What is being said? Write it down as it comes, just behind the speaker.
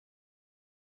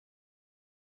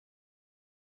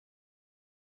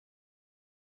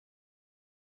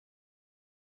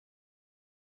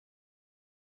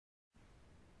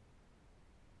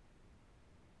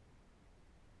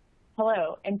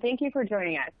Hello, and thank you for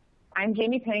joining us. I'm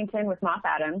Jamie Pennington with Moss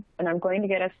Adams, and I'm going to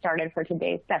get us started for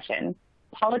today's session.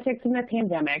 Politics in the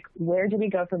Pandemic, Where Do We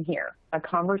Go From Here? A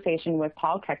conversation with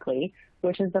Paul Keckley,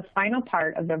 which is the final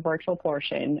part of the virtual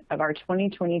portion of our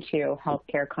 2022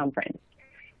 healthcare conference.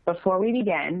 Before we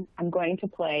begin, I'm going to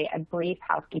play a brief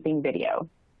housekeeping video.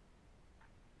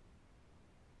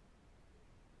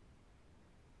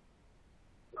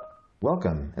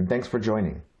 Welcome, and thanks for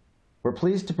joining. We're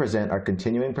pleased to present our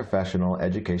continuing professional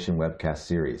education webcast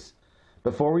series.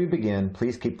 Before we begin,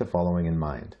 please keep the following in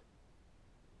mind.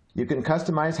 You can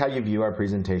customize how you view our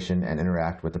presentation and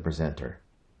interact with the presenter.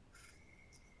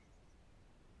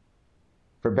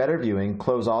 For better viewing,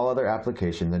 close all other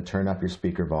applications and turn up your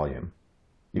speaker volume.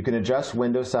 You can adjust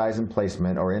window size and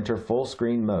placement or enter full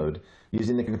screen mode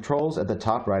using the controls at the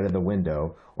top right of the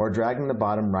window or dragging the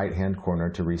bottom right-hand corner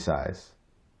to resize.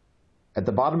 At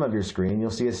the bottom of your screen, you'll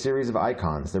see a series of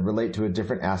icons that relate to a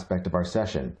different aspect of our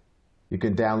session. You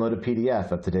can download a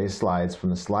PDF of today's slides from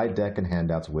the Slide Deck and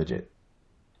Handouts widget.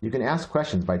 You can ask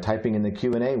questions by typing in the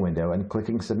Q&A window and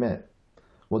clicking Submit.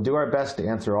 We'll do our best to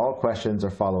answer all questions or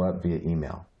follow up via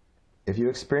email. If you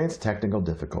experience technical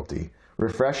difficulty,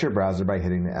 refresh your browser by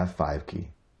hitting the F5 key.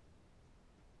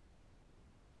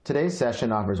 Today's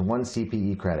session offers 1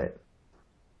 CPE credit.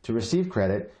 To receive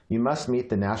credit, you must meet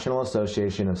the National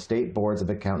Association of State Boards of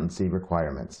Accountancy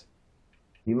requirements.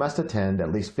 You must attend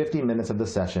at least 50 minutes of the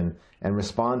session and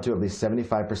respond to at least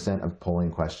 75% of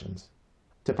polling questions.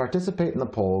 To participate in the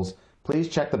polls, please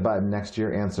check the button next to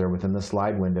your answer within the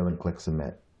slide window and click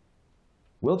Submit.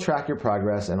 We'll track your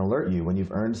progress and alert you when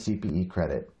you've earned CPE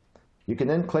credit. You can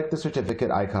then click the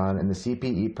certificate icon in the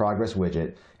CPE Progress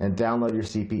widget and download your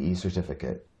CPE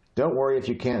certificate. Don't worry if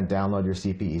you can't download your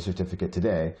CPE certificate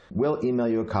today. We'll email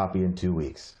you a copy in 2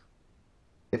 weeks.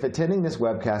 If attending this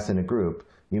webcast in a group,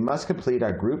 you must complete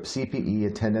our group CPE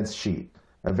attendance sheet,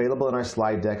 available in our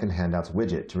Slide Deck and Handouts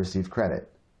widget to receive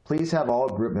credit. Please have all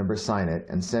group members sign it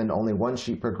and send only 1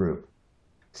 sheet per group.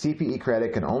 CPE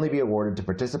credit can only be awarded to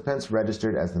participants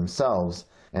registered as themselves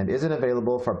and isn't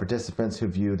available for participants who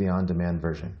view the on-demand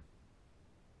version.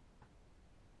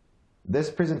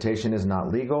 This presentation is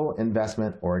not legal,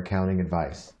 investment, or accounting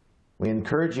advice. We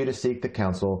encourage you to seek the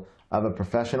counsel of a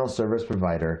professional service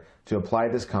provider to apply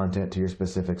this content to your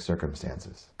specific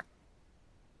circumstances.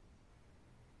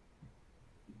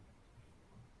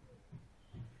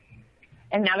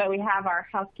 And now that we have our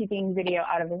housekeeping video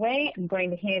out of the way, I'm going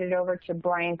to hand it over to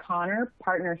Brian Connor,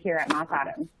 partner here at Moss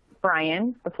Adams.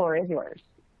 Brian, the floor is yours.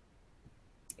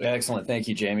 Excellent. Thank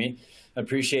you, Jamie.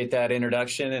 Appreciate that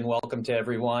introduction and welcome to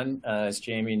everyone. As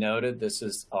Jamie noted, this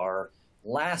is our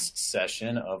last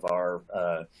session of our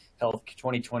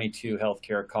 2022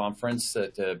 Healthcare Conference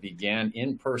that began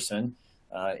in person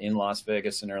in Las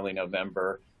Vegas in early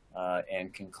November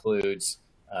and concludes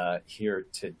here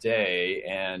today.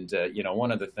 And,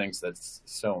 one of the things that's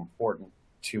so important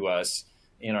to us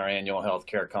in our annual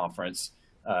Healthcare Conference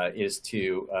is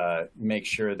to make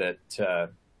sure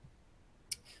that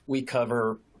we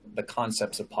cover the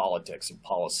concepts of politics and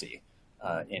policy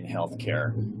in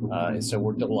healthcare. And so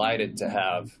we're delighted to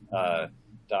have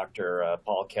Dr.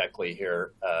 Paul Keckley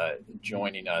here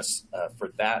joining us for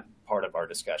that part of our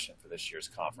discussion for this year's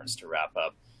conference to wrap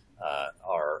up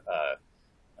our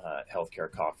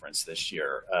healthcare conference this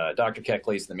year. Dr.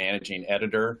 Keckley is the managing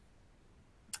editor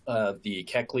of the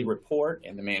Keckley Report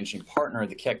and the managing partner of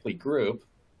the Keckley Group,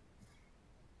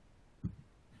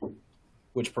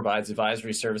 which provides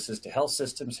advisory services to health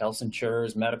systems, health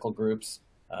insurers, medical groups,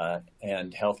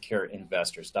 and healthcare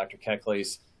investors. Dr.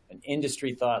 Keckley's an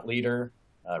industry thought leader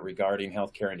regarding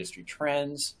healthcare industry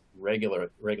trends,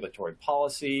 regulatory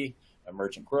policy,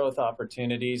 emergent growth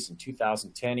opportunities. In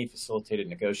 2010, he facilitated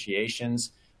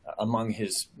negotiations. Among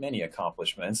his many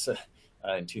accomplishments,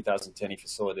 in 2010, he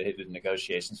facilitated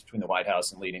negotiations between the White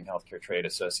House and leading healthcare trade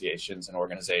associations and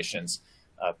organizations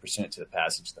pursuant to the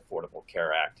passage of the Affordable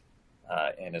Care Act.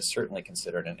 And is certainly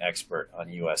considered an expert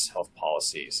on U.S. health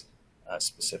policies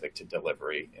specific to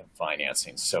delivery and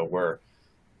financing. So we're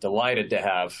delighted to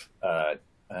have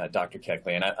Dr.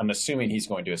 Keckley, and I'm assuming he's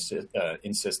going to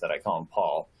insist that I call him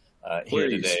Paul here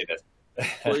today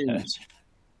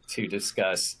to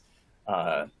discuss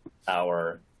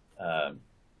our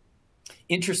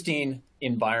interesting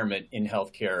environment in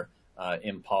healthcare,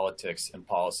 in politics and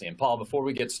policy. And Paul, before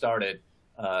we get started,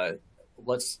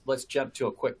 let's jump to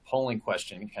a quick polling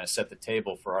question and kind of set the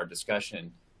table for our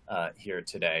discussion here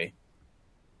today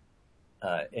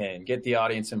and get the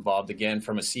audience involved again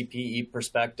from a CPE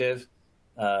perspective.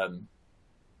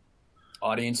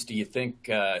 Audience, do you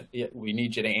think we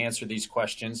need you to answer these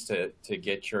questions to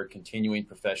get your continuing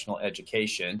professional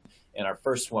education? And our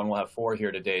first one, we'll have 4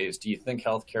 here today, is do you think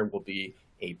healthcare will be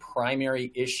a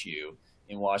primary issue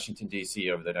in Washington,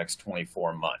 D.C. over the next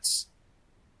 24 months?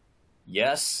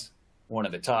 Yes, one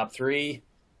of the top 3.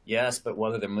 Yes, but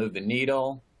whether they move the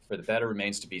needle for the better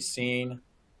remains to be seen,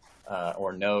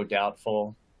 or no,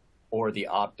 doubtful, or the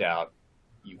opt-out,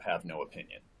 you have no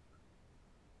opinion.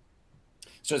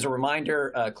 So as a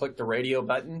reminder, click the radio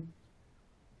button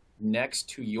next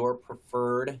to your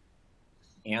preferred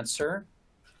answer,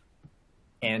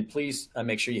 and please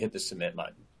make sure you hit the submit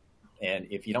button. And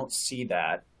if you don't see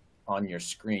that on your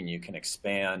screen, you can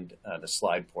expand the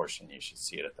slide portion. You should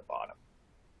see it at the bottom.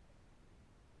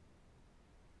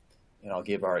 And I'll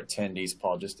give our attendees,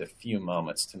 Paul, just a few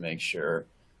moments to make sure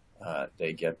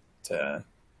they get the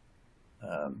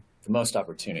most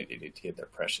opportunity to get their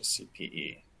precious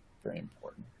CPE. Very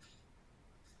important.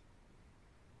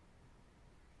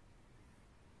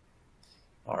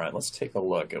 All right, let's take a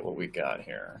look at what we got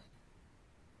here.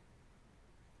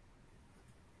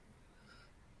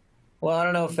 Well, I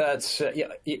don't know if that's,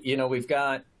 we've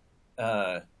got,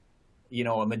 a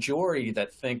majority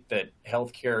that think that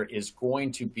healthcare is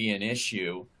going to be an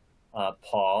issue,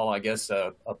 Paul. I guess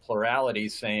a plurality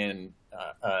saying,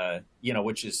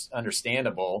 which is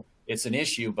understandable. It's an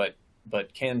issue,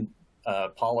 but can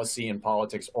policy and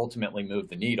politics ultimately move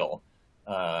the needle,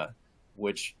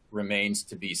 which remains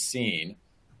to be seen.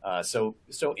 So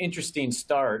interesting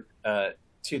start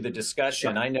to the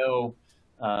discussion. Yeah. I know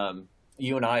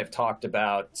you and I have talked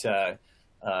about,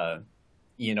 the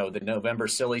November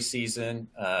silly season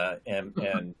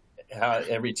and how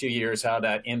every 2 years, how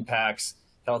that impacts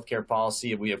healthcare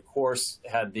policy. We, of course,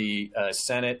 had the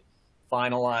Senate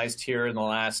finalized here in the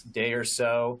last day or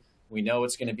so. We know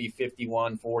it's going to be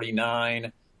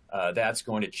 51-49. That's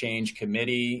going to change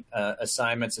committee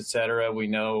assignments, et cetera. We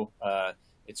know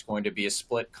it's going to be a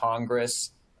split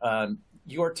Congress.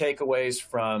 Your takeaways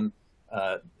from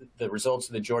the results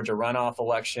of the Georgia runoff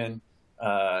election,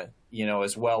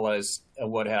 as well as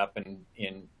what happened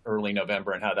in early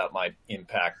November and how that might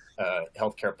impact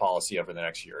healthcare policy over the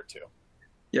next year or 2.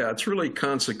 Yeah, it's really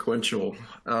consequential.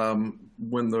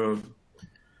 When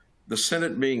the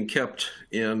Senate being kept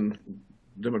in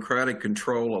Democratic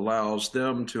control allows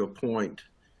them to appoint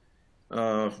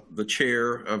the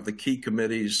chair of the key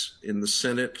committees in the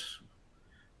Senate,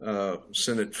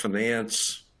 Senate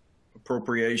Finance,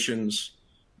 Appropriations,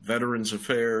 Veterans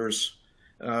Affairs,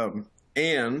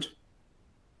 and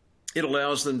it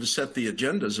allows them to set the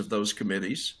agendas of those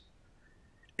committees,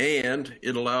 and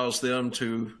it allows them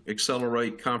to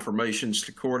accelerate confirmations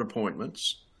to court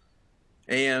appointments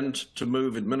and to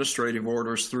move administrative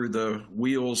orders through the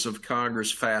wheels of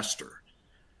Congress faster.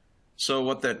 So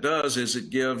what that does is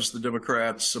it gives the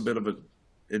Democrats a bit of an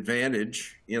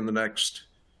advantage in the next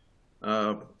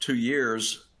 2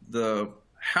 years. The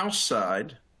House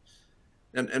side,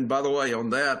 and by the way, on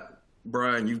that,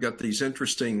 Brian, you've got these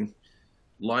interesting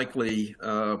likely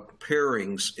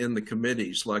pairings in the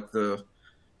committees, like the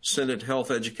Senate Health,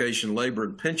 Education, Labor,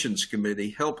 and Pensions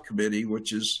Committee, HELP Committee,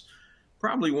 which is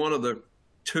probably one of the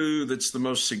 2 that's the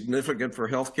most significant for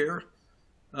healthcare,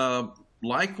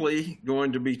 likely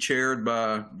going to be chaired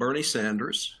by Bernie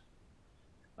Sanders,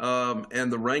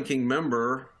 and the ranking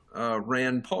member,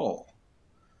 Rand Paul,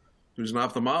 who's an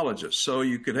ophthalmologist. So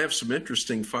you could have some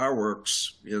interesting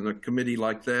fireworks in a committee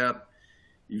like that.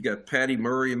 You've got Patty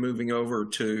Murray moving over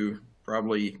to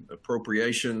probably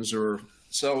appropriations,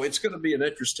 so it's going to be an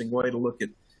interesting way to look at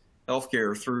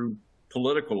healthcare through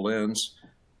political lens.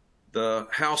 The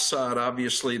House side,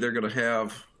 obviously, they're going to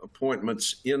have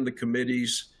appointments in the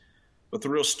committees, but the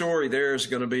real story there is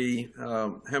going to be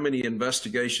how many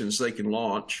investigations they can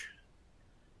launch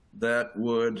that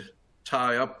would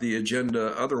tie up the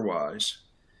agenda otherwise.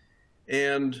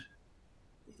 And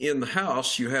in the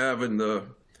House, you have in the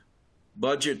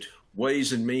Budget,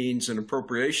 Ways and Means, and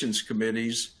Appropriations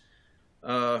committees,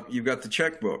 you've got the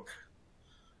checkbook.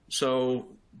 So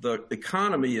the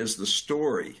economy is the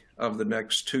story of the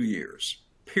next 2 years,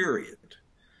 period.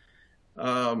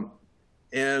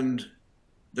 And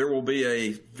there will be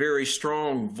a very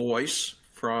strong voice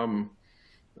from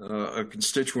a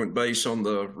constituent base on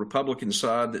the Republican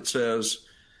side that says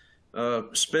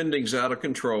spending's out of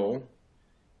control.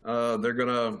 They're going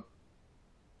to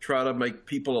try to make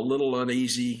people a little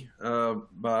uneasy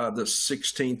by the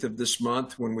 16th of this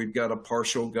month when we've got a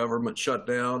partial government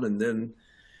shutdown, and then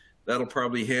that'll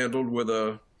probably be handled with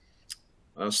a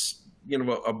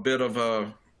bit of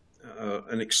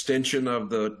an extension of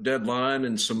the deadline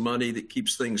and some money that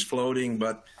keeps things floating.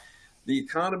 But the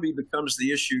economy becomes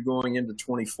the issue going into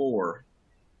 24.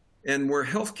 And where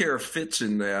healthcare fits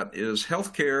in that is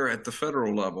healthcare at the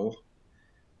federal level.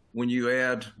 When you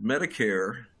add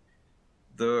Medicare,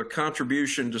 the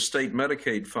contribution to state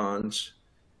Medicaid funds,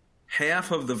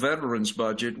 half of the veterans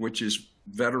budget, which is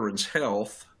veterans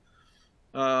health,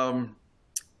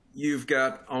 you've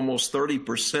got almost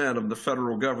 30% of the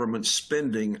federal government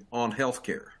spending on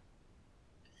healthcare.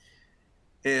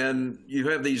 And you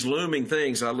have these looming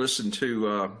things. I listened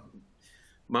to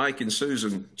Mike and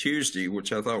Susan Tuesday,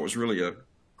 which I thought was really a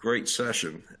great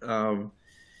session.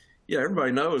 Yeah,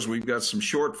 everybody knows we've got some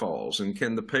shortfalls, and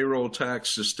can the payroll tax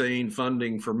sustain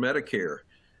funding for Medicare?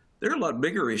 There are a lot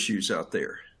bigger issues out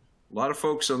there. A lot of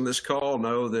folks on this call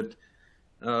know that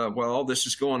while all this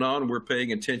is going on, we're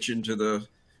paying attention to the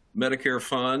Medicare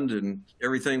fund and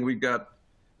everything. We've got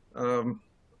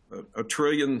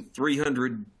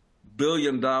 $1.3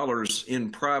 trillion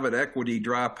in private equity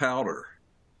dry powder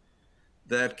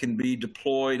that can be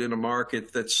deployed in a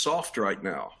market that's soft right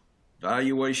now.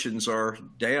 Valuations are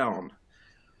down.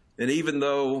 And even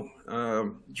though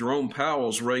Jerome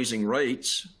Powell's raising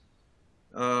rates,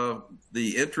 the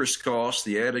interest cost,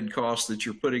 the added cost that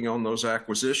you're putting on those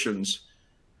acquisitions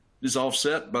is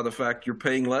offset by the fact you're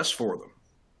paying less for them.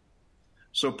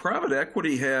 So private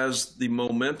equity has the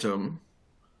momentum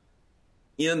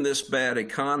in this bad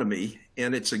economy,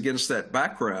 and it's against that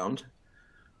background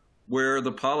where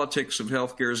the politics of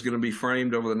healthcare is going to be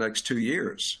framed over the next 2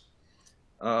 years.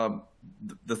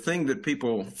 The thing that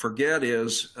people forget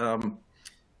is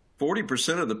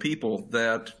 40% of the people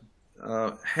that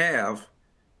have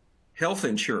health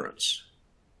insurance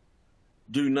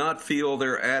do not feel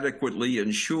they're adequately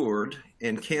insured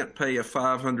and can't pay a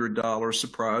 $500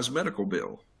 surprise medical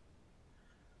bill.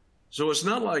 So it's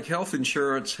not like health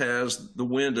insurance has the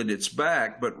wind at its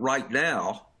back, but right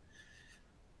now,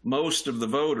 most of the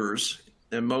voters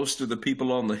and most of the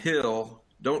people on the Hill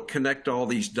don't connect all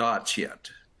these dots yet.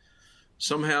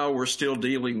 Somehow we're still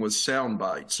dealing with sound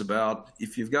bites about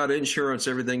if you've got insurance,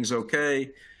 everything's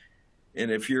okay.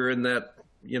 And if you're in that,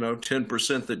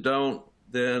 10% that don't,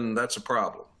 then that's a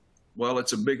problem. Well,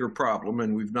 it's a bigger problem,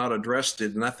 and we've not addressed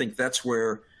it. And I think that's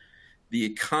where the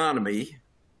economy,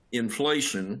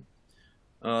 inflation,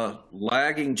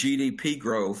 lagging GDP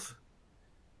growth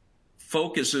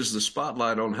focuses the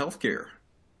spotlight on healthcare.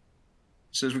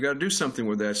 It says we got to do something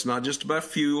with that. It's not just about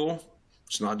fuel.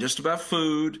 It's not just about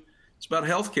food. It's about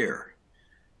healthcare.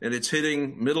 And it's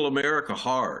hitting middle America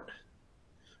hard.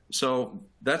 So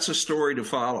that's a story to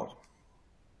follow.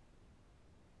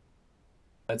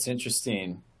 That's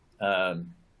interesting.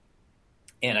 And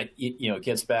it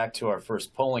gets back to our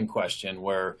first polling question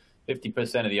where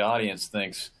 50% of the audience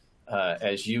thinks,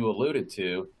 as you alluded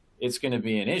to, it's going to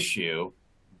be an issue,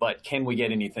 but can we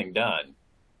get anything done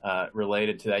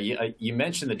related to that? You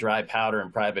mentioned the dry powder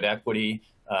in private equity.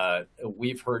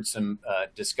 We've heard some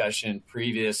discussion in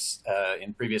previous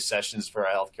sessions for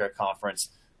our healthcare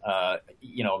conference,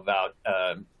 about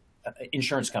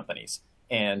insurance companies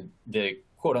and the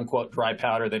quote unquote dry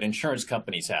powder that insurance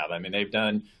companies have. I mean, they've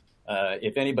done,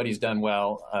 if anybody's done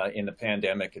well in the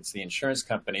pandemic, it's the insurance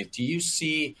companies. Do you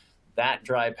see that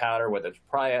dry powder, whether it's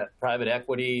private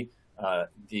equity,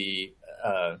 the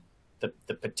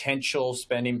potential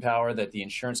spending power that the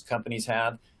insurance companies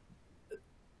have,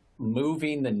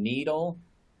 moving the needle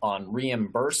on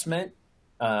reimbursement,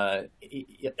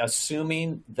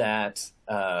 assuming that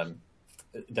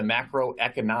the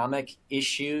macroeconomic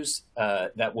issues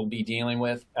that we'll be dealing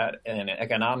with and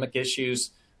economic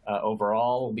issues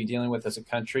overall we'll be dealing with as a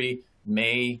country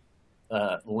may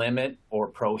limit or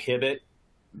prohibit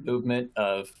movement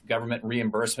of government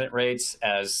reimbursement rates,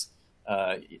 as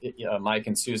Mike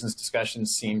and Susan's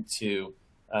discussions seem to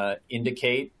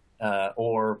indicate,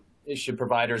 or should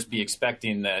providers be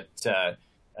expecting that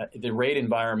the rate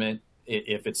environment,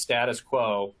 if it's status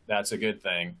quo, that's a good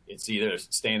thing. It's either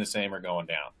staying the same or going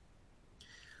down.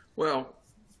 Well,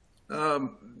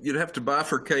 you'd have to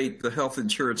bifurcate the health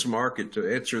insurance market to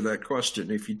answer that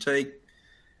question. If you take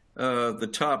the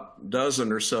top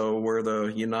dozen or so, where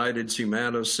the Uniteds,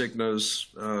 Humanas,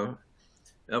 Cignas,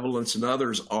 Evolents, and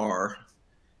others are,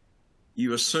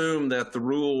 you assume that the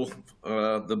rule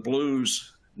the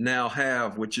Blues now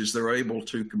have, which is they're able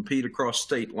to compete across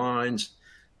state lines.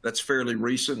 That's fairly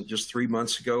recent. Just 3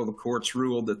 months ago, the courts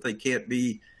ruled that they can't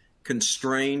be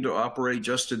constrained to operate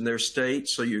just in their state.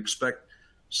 So you expect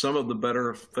some of the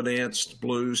better financed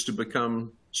Blues to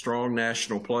become strong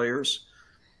national players.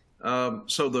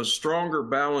 So the stronger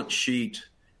balance sheet,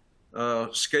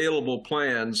 scalable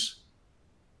plans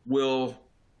will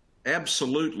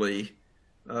absolutely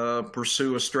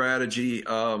pursue a strategy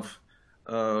of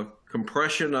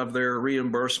compression of their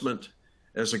reimbursement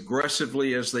as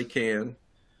aggressively as they can,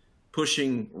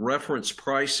 pushing reference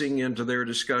pricing into their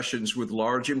discussions with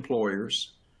large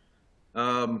employers,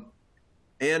 and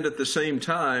at the same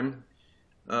time,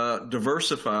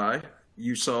 diversify.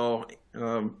 You saw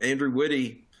Andrew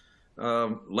Whitty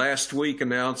last week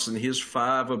announcing his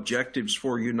 5 objectives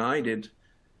for United,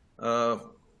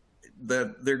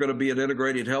 that they're going to be an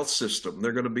integrated health system.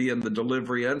 They're going to be in the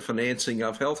delivery and financing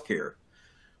of healthcare.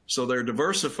 So they're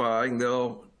diversifying.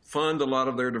 They'll fund a lot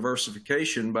of their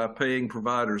diversification by paying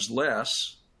providers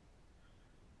less,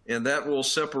 and that will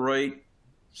separate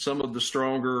some of the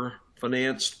stronger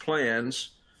financed plans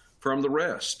from the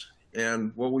rest.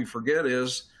 And what we forget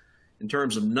is, in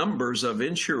terms of numbers of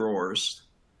insurers,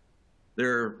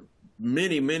 there are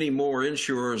many, many more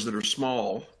insurers that are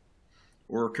small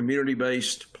or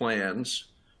community-based plans.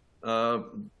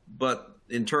 But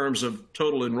in terms of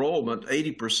total enrollment,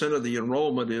 80% of the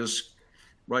enrollment is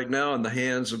right now in the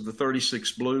hands of the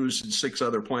 36 Blues and 6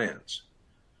 other plans.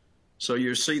 So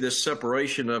you see this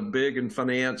separation of big and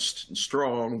financed and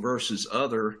strong versus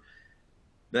other.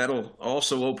 That'll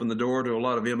also open the door to a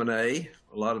lot of M&A,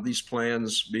 a lot of these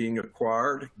plans being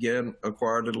acquired, again,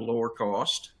 acquired at a lower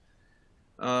cost.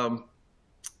 And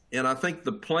I think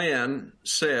the plan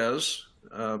says,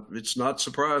 it's not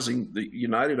surprising that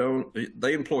United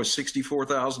they employ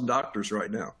 64,000 doctors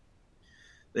right now.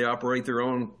 They operate their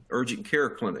own urgent care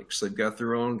clinics. They've got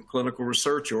their own clinical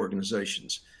research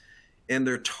organizations, and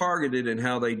they're targeted in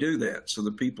how they do that. So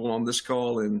the people on this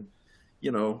call in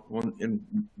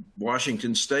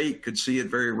Washington State could see it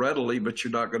very readily, but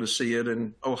you're not going to see it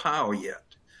in Ohio yet.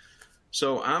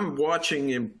 So I'm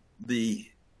watching in the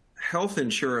health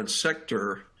insurance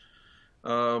sector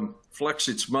flex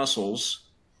its muscles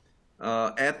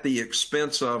at the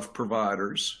expense of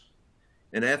providers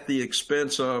and at the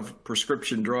expense of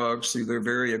prescription drugs through their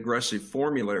very aggressive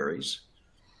formularies,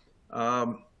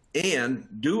 and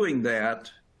doing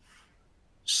that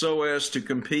so as to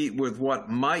compete with what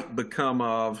might become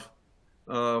of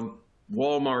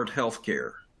Walmart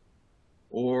healthcare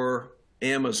or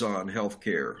Amazon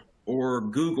healthcare or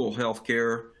Google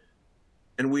healthcare,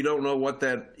 and we don't know what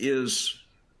that is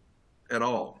at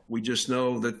all. We just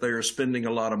know that they're spending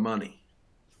a lot of money.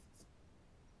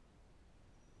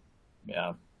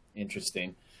 Yeah,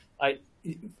 interesting.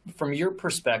 From your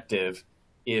perspective,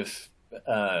 if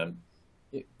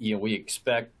we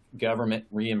expect government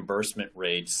reimbursement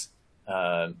rates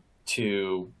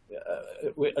to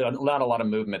not a lot of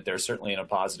movement there, certainly in a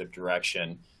positive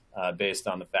direction based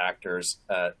on the factors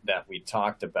that we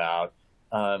talked about.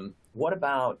 What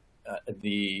about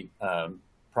the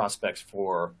prospects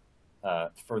for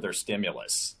further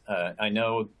stimulus? I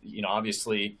know,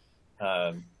 obviously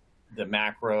the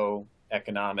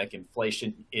macroeconomic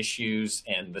inflation issues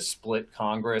and the split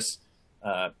Congress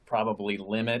probably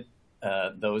limit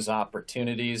those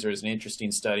opportunities. There's an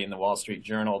interesting study in the Wall Street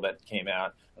Journal that came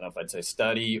out, I don't know if I'd say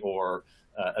study or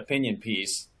opinion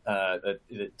piece, that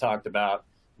talked about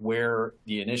where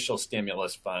the initial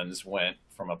stimulus funds went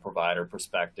from a provider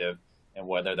perspective and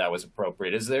whether that was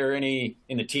appropriate. Is there any,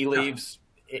 in the tea leaves,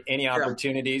 any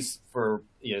opportunities for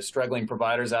struggling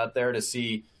providers out there to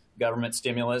see government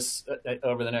stimulus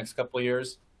over the next couple of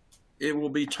years? It will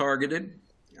be targeted.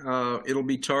 It'll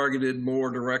be targeted more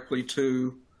directly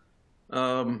to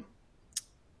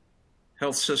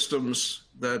health systems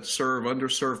that serve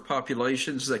underserved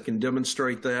populations that can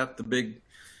demonstrate that. The big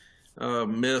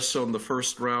miss on the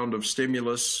first round of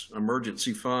stimulus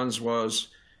emergency funds was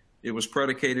it was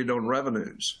predicated on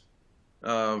revenues.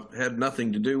 Had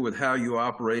nothing to do with how you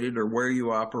operated or where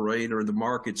you operate or the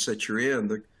markets that you're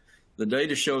in. The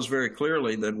data shows very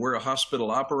clearly that where a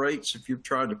hospital operates, if you're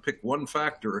trying to pick one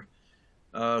factor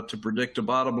to predict a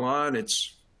bottom line,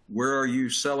 it's where are you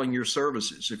selling your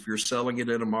services? If you're selling it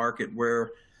in a market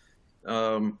where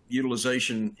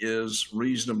utilization is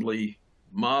reasonably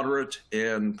moderate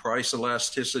and price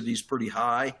elasticity is pretty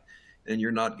high and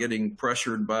you're not getting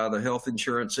pressured by the health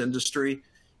insurance industry,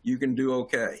 you can do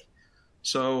okay.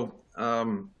 So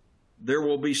there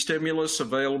will be stimulus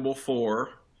available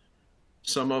for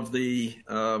some of the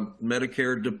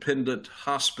Medicare-dependent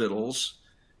hospitals,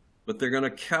 but they're going to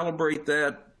calibrate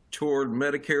that toward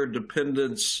Medicare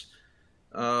dependents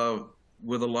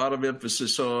with a lot of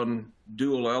emphasis on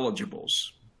dual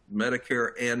eligibles,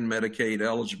 Medicare and Medicaid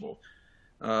eligible.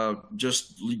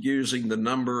 Just using the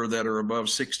number that are above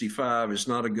 65 is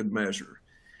not a good measure.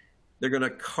 They're going to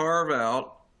carve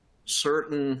out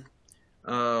certain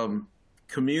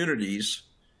communities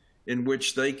in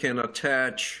which they can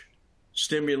attach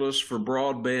stimulus for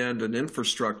broadband and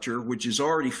infrastructure, which is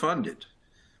already funded.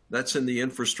 That's in the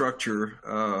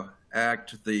Infrastructure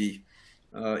Act, the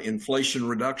Inflation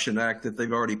Reduction Act that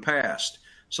they've already passed.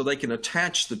 so they can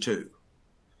attach the two.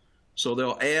 So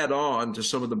they'll add on to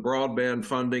some of the broadband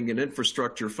funding and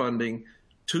infrastructure funding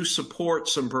to support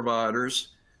some providers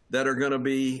that are going to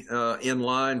be in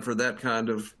line for that kind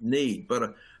of need.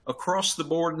 But across the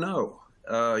board, no.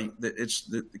 It's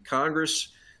the Congress,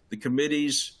 the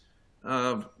committees,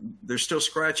 they're still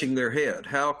scratching their head.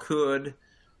 How could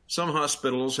some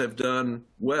hospitals have done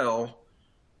well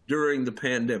during the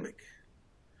pandemic?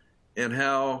 And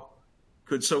how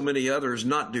could so many others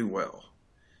not do well?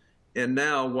 And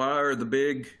now, why are the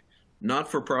big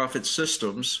not-for-profit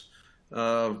systems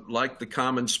like the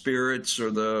Common Spirits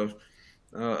or the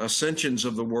Ascensions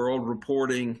of the world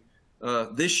reporting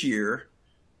this year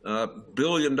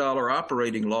billion-dollar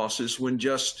operating losses when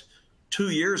just 2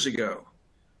 years ago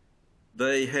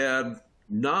they had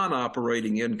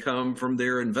non-operating income from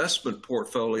their investment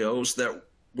portfolios that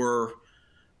were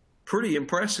pretty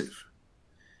impressive?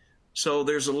 So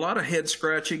there's a lot of head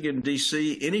scratching in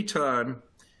D.C. anytime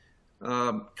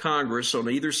Congress on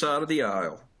either side of the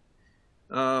aisle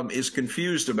is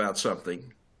confused about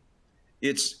something.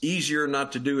 It's easier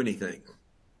not to do anything.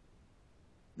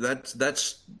 That's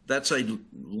a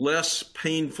less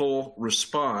painful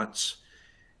response.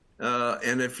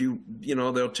 And if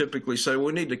they'll typically say,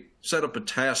 we need to set up a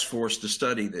task force to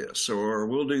study this, or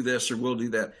we'll do this, or we'll do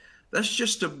that. That's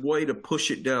just a way to push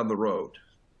it down the road.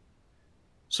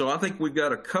 So I think we've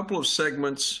got a couple of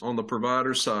segments on the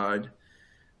provider side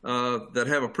that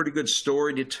have a pretty good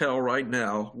story to tell right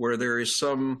now, where there is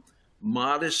some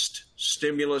modest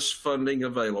stimulus funding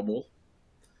available,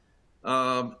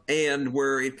 and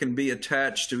where it can be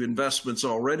attached to investments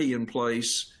already in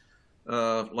place,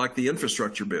 like the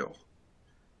infrastructure bill.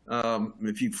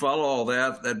 If you follow all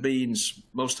that, that means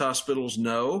most hospitals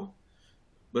no.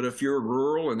 But if you're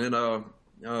rural and in a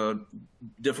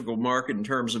difficult market in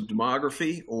terms of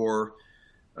demography, or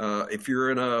if you're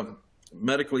in a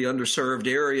medically underserved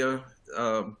area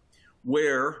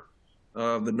where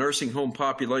the nursing home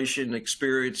population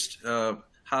experienced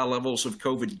high levels of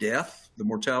COVID death, the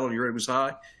mortality rate was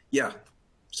high, yeah,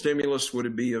 stimulus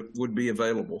would be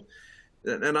available.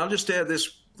 And I'll just add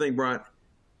this thing, Brian.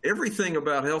 Everything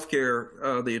about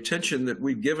healthcare, the attention that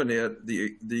we've given it,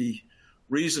 the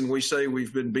reason we say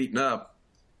we've been beaten up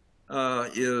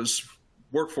is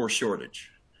workforce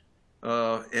shortage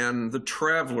and the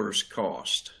traveler's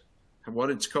cost, what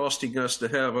it's costing us to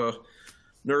have a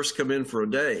nurse come in for a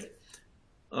day.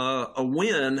 A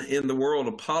win in the world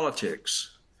of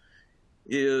politics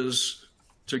is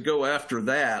to go after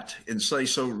that and say,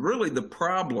 so really the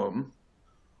problem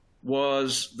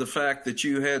was the fact that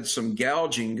you had some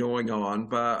gouging going on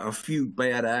by a few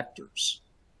bad actors.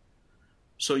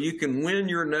 So you can win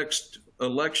your next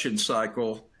election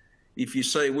cycle if you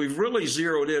say, we've really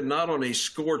zeroed in not on a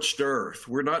scorched earth.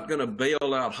 We're not going to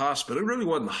bail out hospitals. It really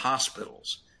wasn't the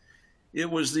hospitals. It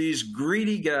was these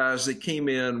greedy guys that came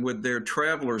in with their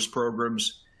travelers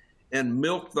programs and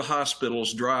milked the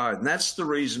hospitals dry. And that's the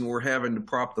reason we're having to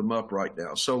prop them up right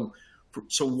now. So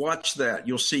watch that.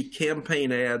 You'll see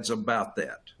campaign ads about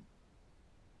that.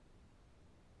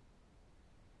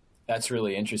 That's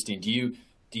really interesting. Do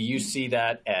you see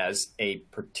that as a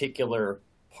particular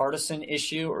partisan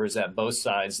issue, or is that both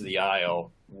sides of the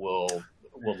aisle will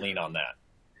lean on that?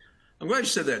 I'm glad you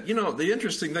said that. You know, the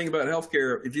interesting thing about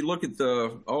healthcare, if you look at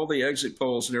all the exit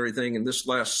polls and everything in this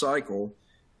last cycle,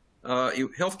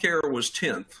 healthcare was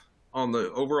 10th on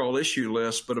the overall issue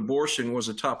list, but abortion was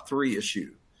a top 3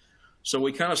 issue. So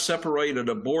we kind of separated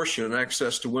abortion,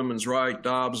 access to women's right,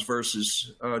 Dobbs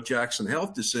versus Jackson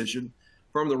health decision,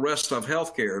 from the rest of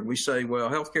healthcare. And we say, well,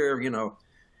 healthcare,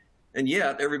 and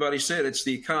yet everybody said it's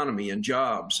the economy and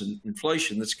jobs and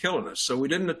inflation that's killing us. So we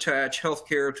didn't attach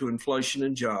healthcare to inflation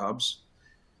and jobs.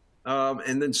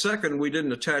 And then second, we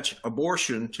didn't attach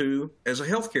abortion as a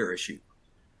healthcare issue.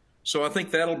 So I think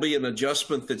that'll be an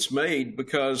adjustment that's made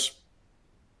because,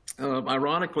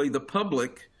 ironically, the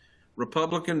public,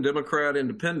 Republican, Democrat,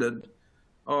 Independent,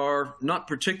 are not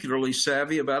particularly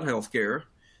savvy about healthcare.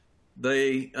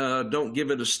 They don't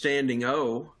give it a standing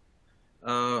O.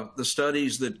 The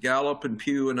studies that Gallup and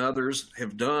Pew and others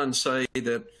have done say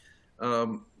that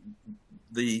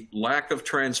the lack of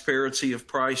transparency of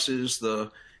prices,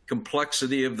 the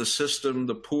complexity of the system,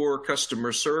 the poor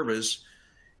customer service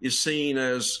is seen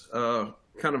as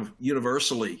kind of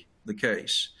universally the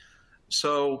case.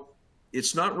 So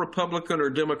it's not Republican or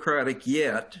Democratic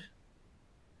yet.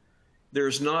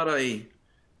 There's not an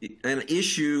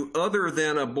issue other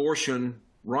than abortion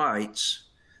rights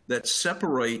that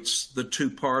separates the two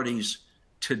parties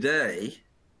today.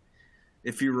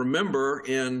 If you remember,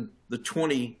 in the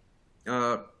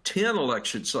 2010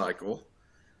 election cycle,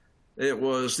 it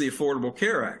was the Affordable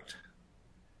Care Act.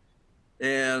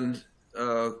 and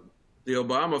the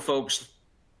Obama folks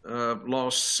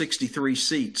lost 63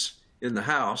 seats in the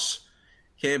House,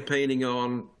 campaigning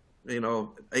on,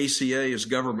 ACA is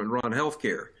government-run health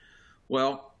care.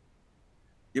 Well,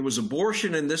 it was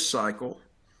abortion in this cycle.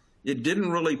 It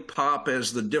didn't really pop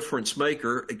as the difference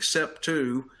maker, except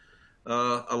to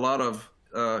a lot of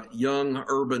young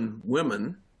urban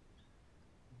women.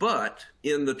 But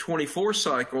in the 24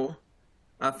 cycle,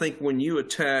 I think when you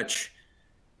attach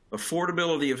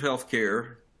affordability of health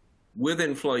care with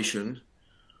inflation,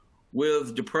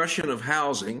 with depression of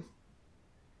housing,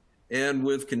 and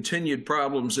with continued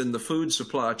problems in the food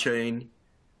supply chain,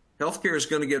 healthcare is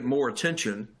going to get more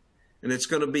attention, and it's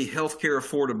going to be healthcare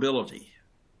affordability.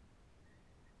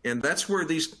 And that's where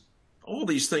all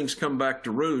these things come back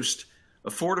to roost.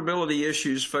 Affordability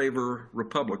issues favor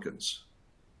Republicans.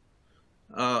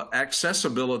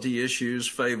 Accessibility issues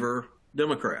favor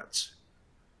Democrats.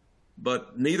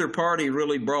 But neither party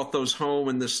really brought those home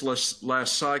in this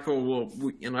last cycle,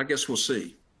 and I guess we'll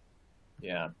see.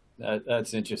 Yeah,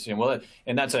 that's interesting. Well,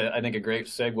 and that's, I think, a great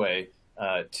segue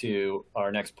to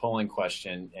our next polling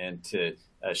question, and to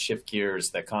shift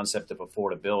gears, the concept of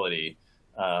affordability.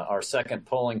 Our second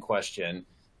polling question,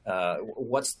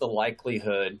 what's the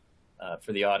likelihood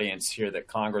for the audience here that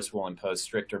Congress will impose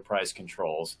stricter price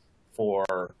controls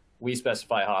for, we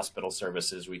specify hospital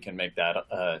services, we can make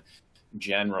that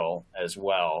general as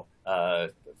well.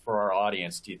 For our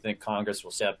audience, do you think Congress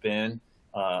will step in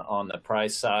on the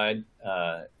price side?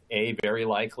 A, very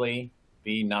likely,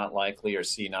 B, not likely, or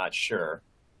C, not sure.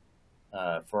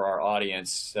 For our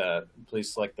audience,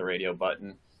 please select the radio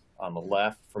button on the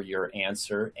left for your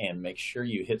answer, and make sure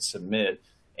you hit submit.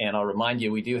 And I'll remind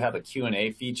you, we do have a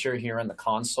Q&A feature here in the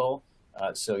console.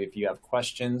 So if you have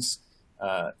questions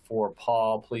for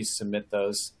Paul, please submit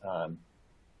those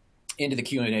into the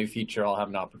Q&A feature. I'll have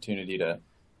an opportunity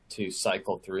to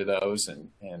cycle through those, and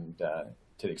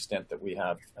to the extent that we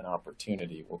have an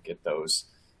opportunity, we'll get those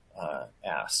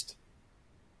asked.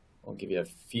 We'll give you a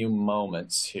few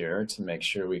moments here to make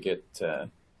sure we get the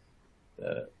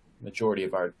majority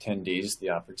of our attendees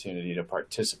the opportunity to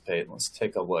participate. Let's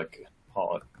take a look,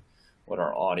 Paul, at what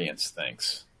our audience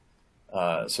thinks.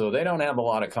 So they don't have a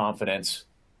lot of confidence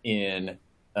in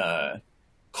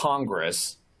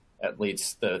Congress, at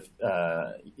least the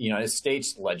United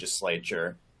States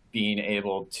legislature, being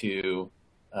able to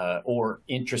or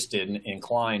interested and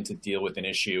inclined to deal with an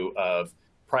issue of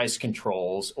price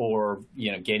controls, or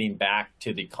getting back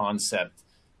to the concept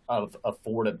of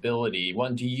affordability.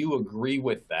 One, do you agree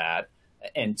with that?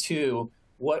 And two,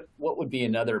 what would be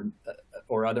another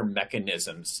or other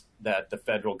mechanisms that the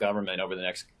federal government over the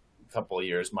next couple of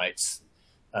years might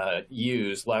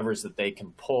use, levers that they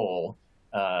can pull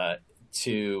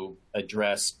to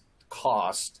address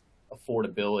cost,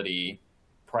 affordability,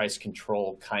 price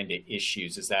control kind of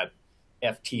issues? Is that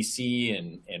FTC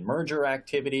and merger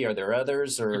activity? Are there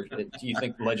others, or do you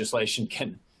think legislation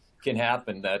can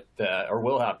happen that or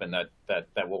will happen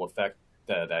that will affect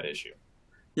that issue?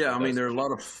 Yeah, I mean, there are a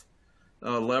lot of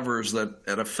levers that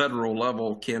at a federal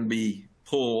level can be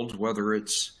pulled, whether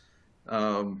it's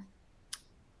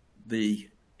the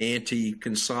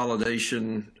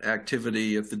anti-consolidation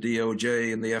activity at the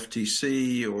DOJ and the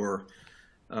FTC, or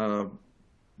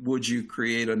would you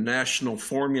create a national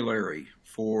formulary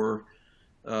for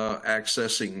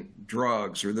accessing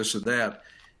drugs, or this or that?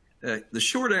 The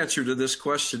short answer to this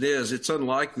question is it's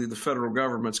unlikely the federal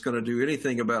government's going to do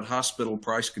anything about hospital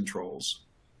price controls.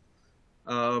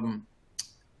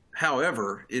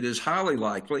 However, it is highly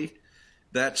likely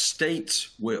that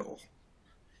states will.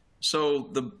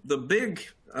 So the big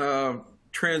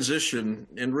transition,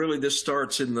 and really this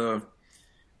starts in the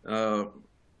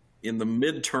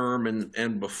midterm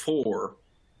and before,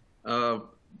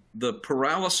 the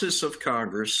paralysis of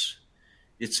Congress,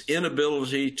 its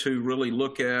inability to really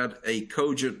look at a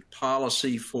cogent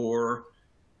policy for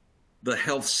the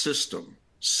health system,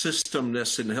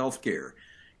 systemness in healthcare,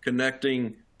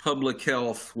 connecting public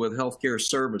health with healthcare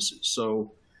services.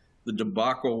 So the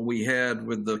debacle we had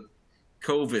with the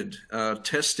COVID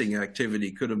testing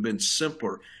activity could have been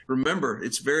simpler. Remember,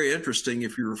 it's very interesting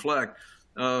if you reflect,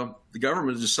 the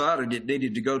government decided it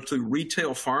needed to go to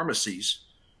retail pharmacies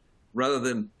rather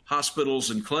than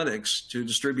hospitals and clinics to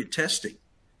distribute testing,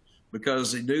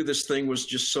 because they knew this thing was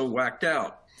just so whacked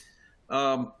out.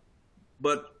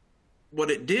 But what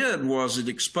it did was it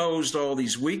exposed all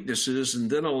these weaknesses,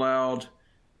 and then allowed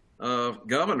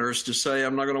governors to say,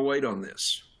 I'm not going to wait on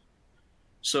this.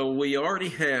 So we already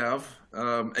have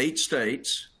 8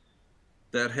 states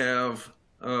that have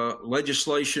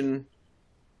legislation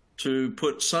to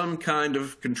put some kind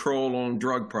of control on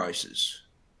drug prices.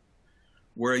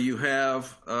 where you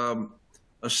have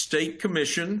a state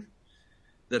commission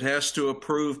that has to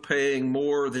approve paying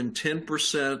more than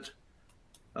 10%,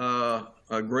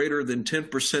 a greater than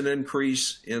 10%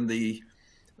 increase in the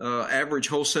average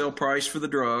wholesale price for the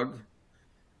drug,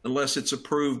 unless it's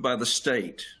approved by the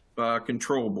state, by a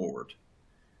control board.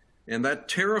 And that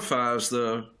terrifies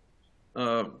the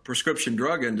prescription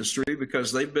drug industry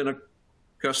because they've been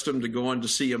accustomed to going to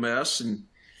CMS and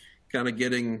kind of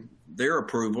getting their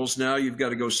approvals. Now you've got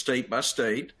to go state by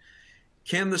state.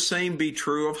 Can the same be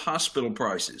true of hospital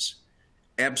prices?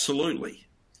 Absolutely.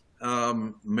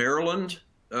 Maryland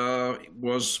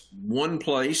was one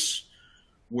place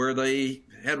where they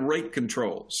had rate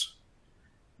controls.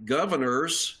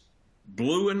 Governors,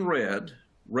 blue and red,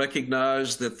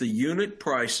 recognized that the unit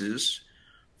prices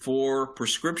for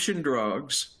prescription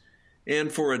drugs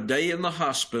and for a day in the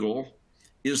hospital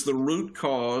is the root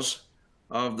cause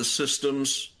of the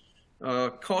system's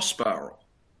cost spiral.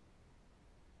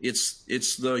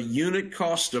 It's the unit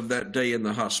cost of that day in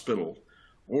the hospital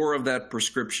or of that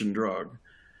prescription drug.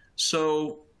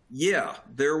 So, yeah,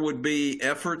 there would be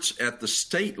efforts at the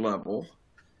state level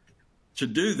to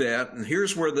do that. And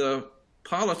here's where the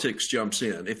politics jumps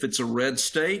in. If it's a red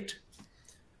state,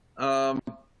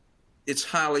 it's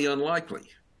highly unlikely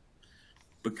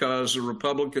because a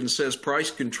Republican says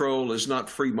price control is not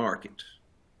free market.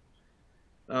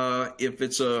 If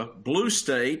it's a blue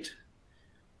state,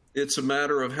 it's a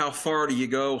matter of how far do you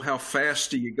go, how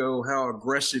fast do you go, how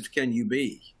aggressive can you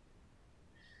be?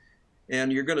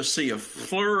 And you're going to see a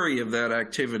flurry of that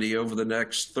activity over the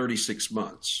next 36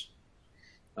 months.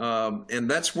 And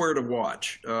that's where to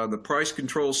watch. The price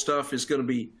control stuff is going to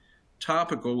be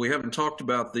topical. We haven't talked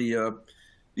about the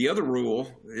other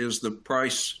rule is the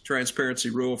price transparency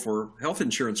rule for health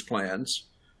insurance plans,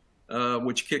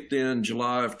 which kicked in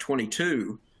July of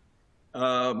 22.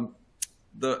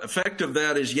 The effect of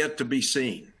that is yet to be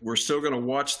seen. We're still going to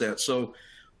watch that. So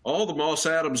all the Moss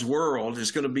Adams world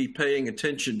is going to be paying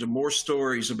attention to more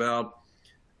stories about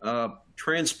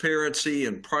transparency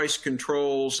and price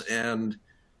controls and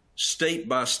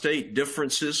state-by-state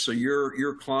differences. So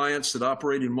your clients that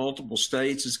operate in multiple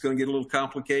states, it's going to get a little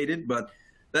complicated, but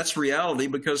that's reality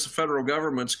because the federal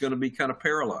government's going to be kind of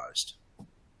paralyzed.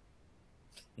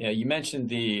 Yeah, you mentioned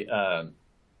the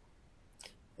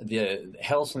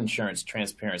health insurance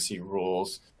transparency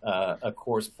rules. Of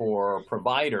course, for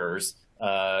providers,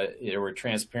 there were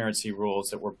transparency rules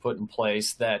that were put in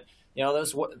place that,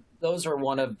 those are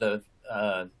one of the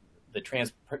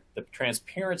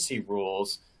transparency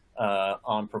rules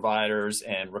on providers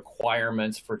and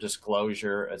requirements for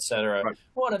disclosure, et cetera. Right.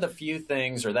 One of the few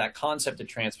things, or that concept of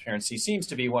transparency seems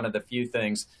to be one of the few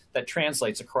things that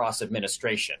translates across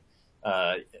administration.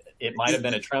 It might have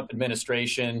been a Trump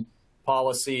administration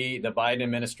policy. The Biden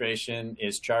administration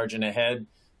is charging ahead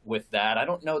with that. I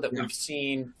don't know that we've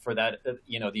seen for that,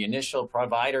 the initial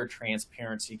provider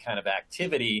transparency kind of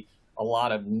activity, a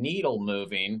lot of needle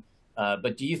moving.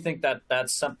 But do you think that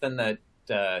that's something that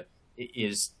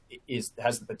has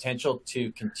the potential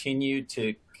to continue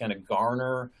to kind of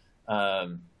garner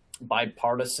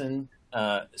bipartisan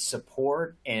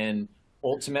support and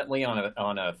ultimately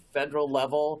on a federal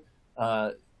level,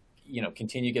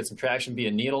 continue to get some traction, be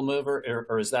a needle mover,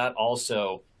 or is that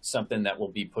also something that will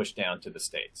be pushed down to the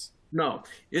states? No,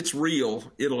 it's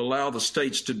real. It'll allow the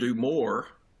states to do more,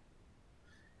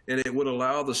 and it would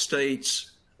allow the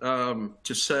states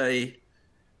to say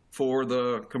for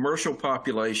the commercial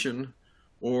population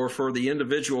or for the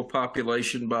individual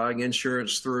population buying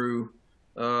insurance through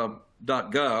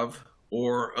 .gov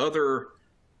or other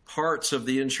parts of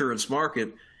the insurance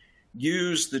market,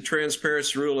 use the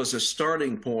transparency rule as a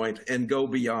starting point and go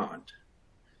beyond.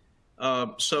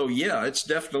 So yeah, it's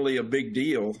definitely a big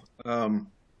deal.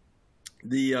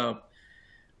 The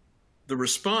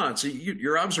response,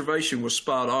 your observation was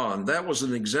spot on. That was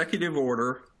an executive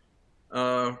order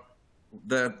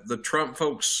that the Trump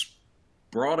folks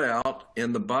brought out,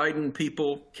 and the Biden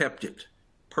people kept it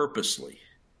purposely.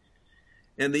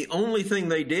 And the only thing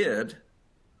they did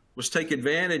was take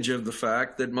advantage of the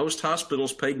fact that most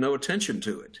hospitals paid no attention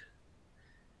to it.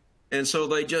 And so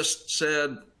they just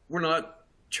said, we're not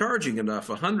charging enough.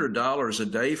 $100 a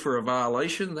day for a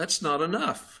violation, that's not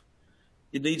enough.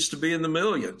 It needs to be in the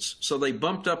millions. So they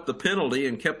bumped up the penalty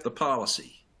and kept the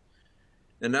policy.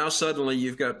 And now suddenly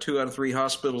you've got 2 out of 3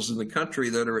 hospitals in the country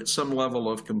that are at some level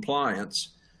of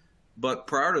compliance. But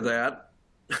prior to that,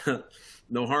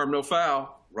 no harm, no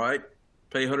foul, right?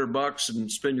 Pay $100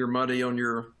 and spend your money on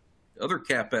your other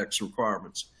CapEx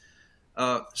requirements.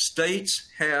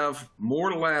 States have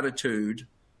more latitude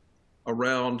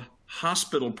around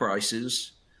hospital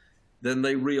prices than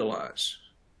they realize.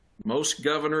 Most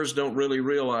governors don't really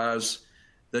realize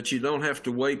that you don't have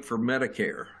to wait for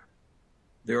Medicare.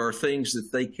 There are things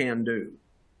that they can do.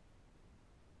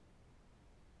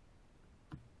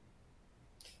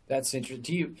 That's interesting.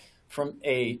 Do you,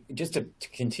 just to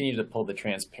continue to pull the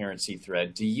transparency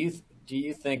thread, do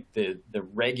you think the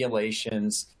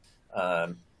regulations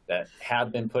that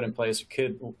have been put in place,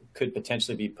 could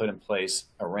potentially be put in place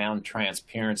around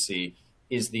transparency,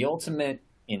 is the ultimate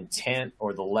intent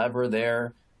or the lever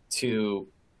there to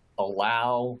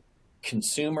allow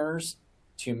consumers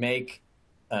to make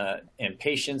and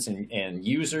patients and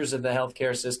users of the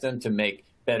healthcare system to make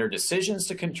better decisions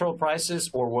to control prices,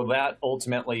 or will that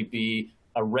ultimately be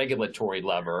a regulatory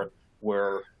lever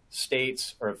where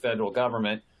states or federal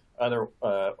government, other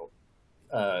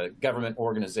government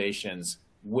organizations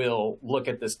will look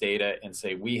at this data and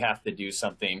say, we have to do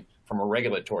something from a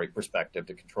regulatory perspective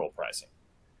to control pricing?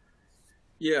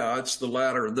 Yeah, it's the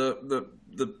latter.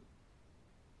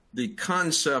 The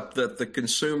concept that the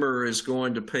consumer is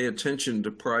going to pay attention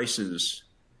to prices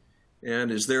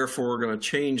and is therefore going to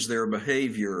change their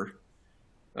behavior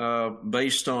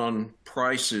based on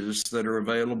prices that are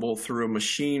available through a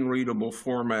machine-readable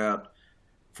format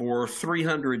for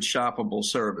 300 shoppable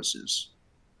services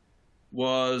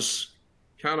was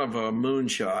kind of a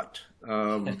moonshot.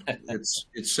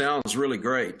 It sounds really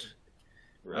great.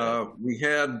 Right. We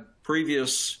had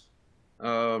previous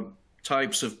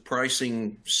types of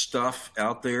pricing stuff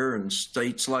out there in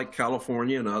states like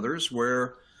California and others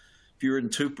where fewer than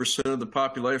 2% of the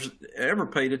population ever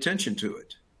paid attention to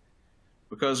it,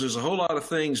 because there's a whole lot of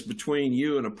things between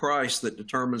you and a price that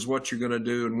determines what you're going to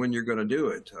do and when you're going to do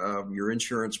it, your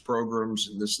insurance programs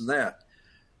and this and that.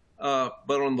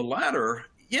 But on the latter,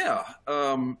 yeah,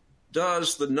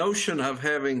 does the notion of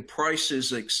having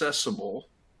prices accessible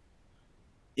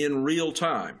in real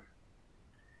time,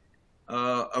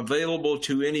 available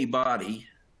to anybody,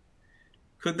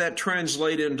 could that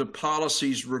translate into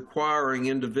policies requiring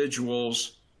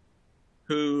individuals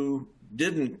who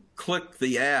didn't click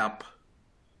the app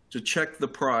to check the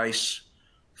price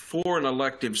for an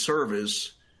elective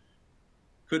service?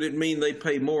 Could it mean they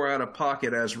pay more out of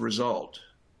pocket as a result?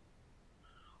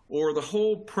 Or the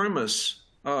whole premise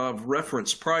of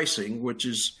reference pricing, which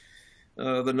is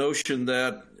the notion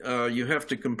that you have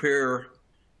to compare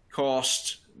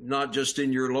costs not just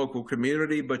in your local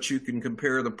community, but you can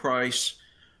compare the price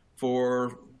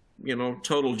for,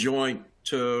 total joint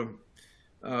to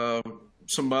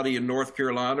somebody in North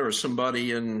Carolina or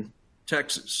somebody in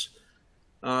Texas.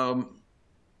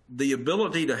 The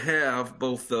ability to have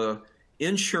both the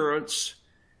insurance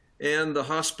and the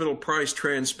hospital price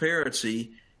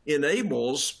transparency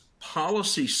enables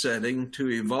policy setting to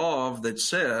evolve that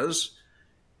says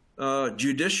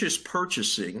judicious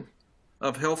purchasing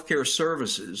of healthcare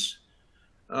services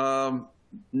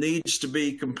needs to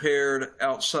be compared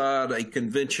outside a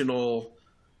conventional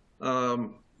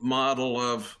model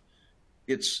of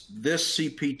it's this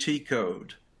CPT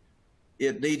code.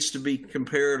 It needs to be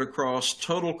compared across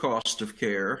total cost of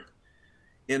care,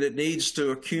 and it needs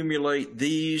to accumulate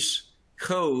these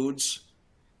codes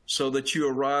so that you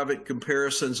arrive at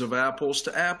comparisons of apples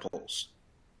to apples.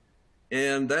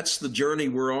 And that's the journey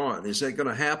we're on. Is that going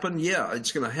to happen? Yeah,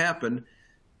 it's going to happen.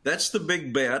 That's the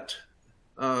big bet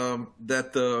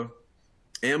that the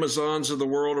Amazons of the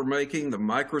world are making, the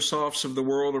Microsofts of the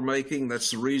world are making.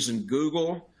 That's the reason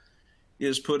Google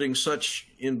is putting such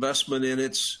investment in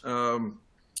its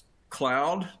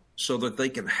cloud so that they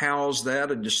can house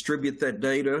that and distribute that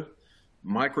data.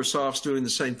 Microsoft's doing the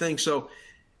same thing. So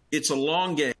it's a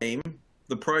long game.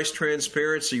 The price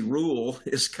transparency rule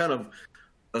is kind of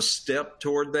a step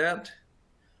toward that.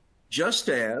 Just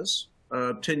as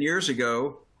 10 years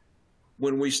ago,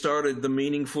 when we started the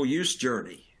meaningful use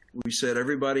journey, we said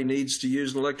everybody needs to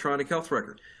use an electronic health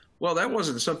record. Well, that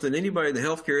wasn't something anybody in the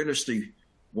healthcare industry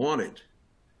wanted.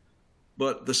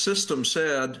 But the system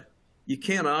said you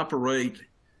can't operate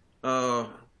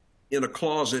in a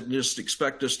closet and just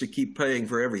expect us to keep paying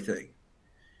for everything.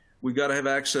 We've got to have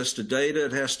access to data.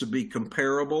 It has to be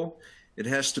comparable. It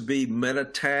has to be meta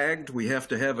tagged. We have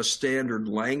to have a standard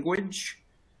language.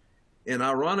 And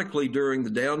ironically, during the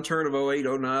downturn of 08,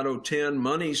 09, 010,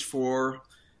 monies for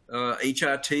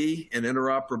HIT and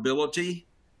interoperability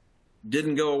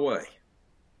didn't go away.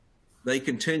 They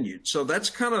continued. So that's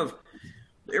kind of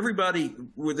everybody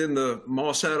within the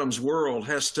Moss Adams world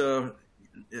has to,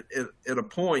 at a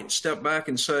point, step back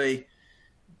and say,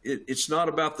 it's not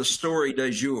about the story du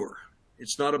jour.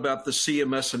 It's not about the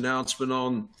CMS announcement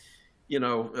on,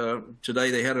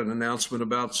 today they had an announcement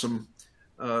about some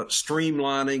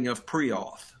streamlining of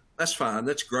pre-auth. That's fine.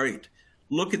 That's great.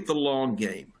 Look at the long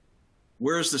game.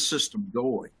 Where's the system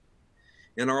going?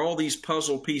 And are all these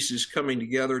puzzle pieces coming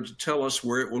together to tell us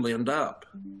where it will end up?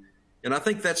 And I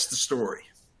think that's the story.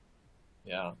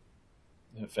 Yeah,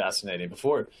 fascinating.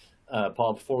 Before,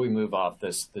 Paul, before we move off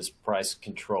this price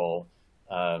control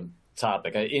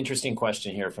topic, an interesting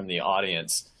question here from the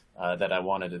audience that I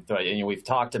wanted to throw. And we've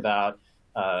talked about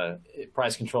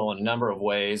price control in a number of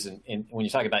ways, and when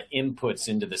you talk about inputs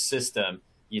into the system,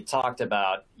 you talked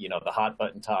about the hot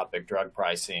button topic, drug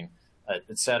pricing,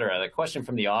 et cetera. The question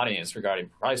from the audience regarding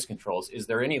price controls: is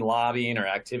there any lobbying or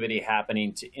activity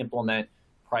happening to implement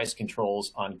price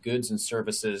controls on goods and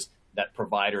services that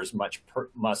providers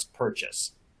must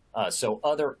purchase? So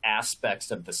other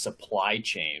aspects of the supply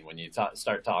chain, when you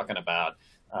start talking about,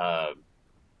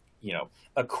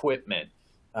 equipment,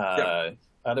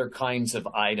 other kinds of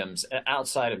items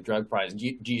outside of drug pricing,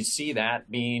 do you see that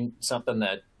being something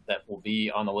that will be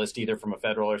on the list either from a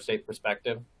federal or state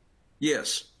perspective?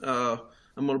 Yes. I'm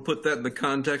going to put that in the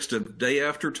context of day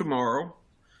after tomorrow.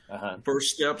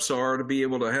 First steps are to be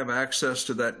able to have access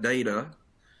to that data,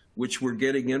 which we're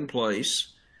getting in place,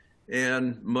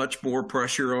 and much more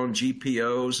pressure on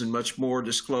GPOs and much more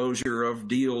disclosure of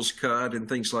deals cut and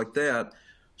things like that.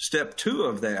 Step 2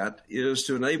 of that is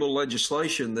to enable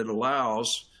legislation that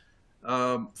allows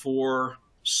for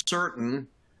certain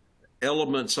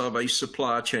elements of a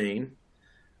supply chain,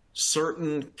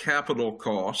 certain capital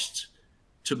costs,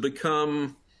 to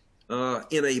become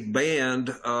in a band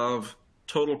of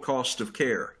total cost of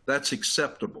care. That's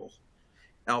acceptable.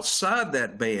 Outside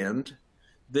that band,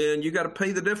 then you got to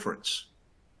pay the difference.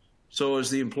 So is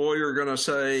the employer going to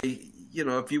say,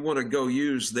 if you want to go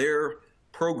use their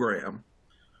program,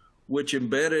 which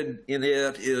embedded in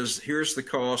it is, here's the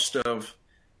cost of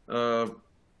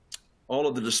all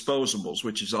of the disposables,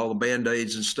 which is all the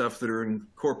Band-Aids and stuff that are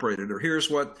incorporated, or here's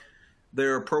what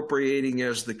they're appropriating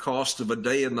as the cost of a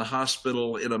day in the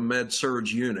hospital in a med-surg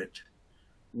unit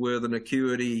with an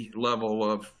acuity level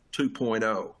of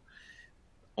 2.0.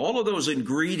 All of those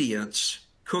ingredients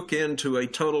cook into a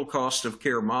total cost of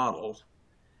care model,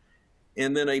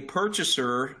 and then a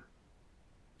purchaser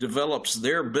develops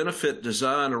their benefit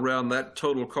design around that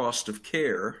total cost of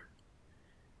care,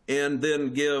 and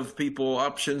then give people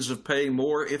options of paying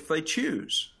more if they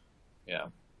choose. Yeah.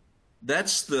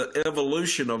 That's the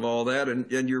evolution of all that,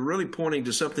 and you're really pointing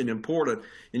to something important,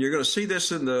 and you're going to see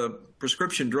this in the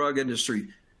prescription drug industry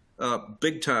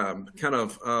big time, kind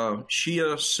of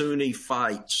Shia-Sunni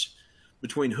fights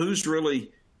between who's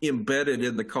really embedded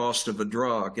in the cost of a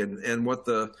drug, and what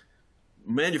the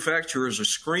manufacturers are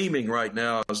screaming right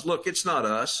now is, look, it's not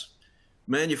us.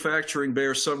 Manufacturing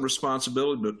bears some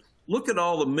responsibility, but look at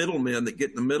all the middlemen that get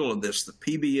in the middle of this, the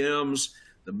PBMs,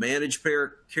 the managed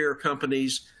care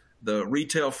companies, the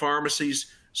retail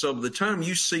pharmacies. So by the time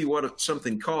you see what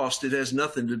something costs, it has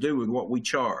nothing to do with what we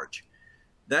charge.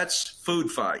 That's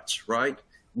food fights, right?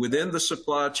 Within the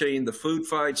supply chain, the food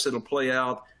fights that'll play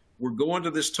out. We're going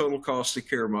to this total cost of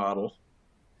care model.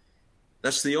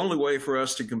 That's the only way for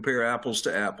us to compare apples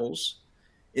to apples.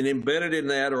 And embedded in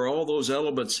that are all those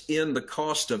elements in the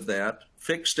cost of that,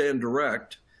 fixed and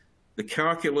direct, the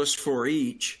calculus for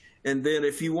each. And then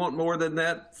if you want more than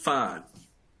that, fine,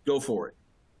 go for it.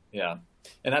 Yeah.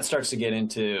 And that starts to get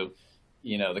into,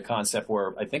 the concept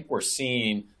where I think we're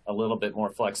seeing a little bit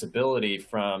more flexibility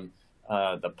from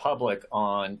the public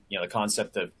on, the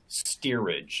concept of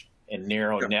steerage and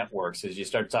narrow networks. As you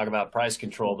start to talk about price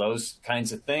control, those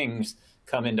kinds of things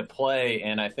come into play.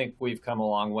 And I think we've come a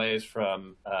long ways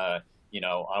from, I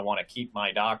want to keep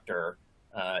my doctor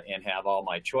and have all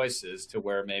my choices, to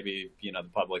where maybe, the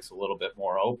public's a little bit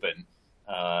more open.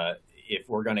 If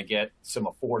we're going to get some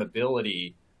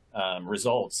affordability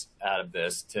results out of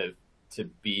this, to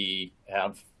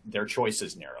have their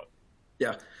choices narrowed.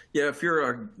 Yeah. If you're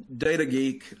a data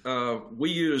geek,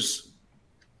 we use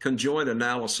conjoint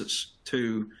analysis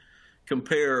to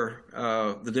compare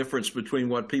the difference between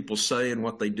what people say and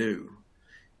what they do,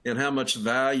 and how much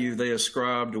value they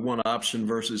ascribe to one option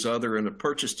versus other in a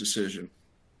purchase decision.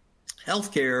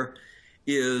 Healthcare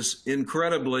is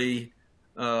incredibly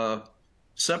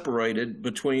separated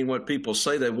between what people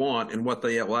say they want and what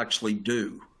they will actually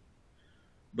do,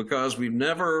 because we've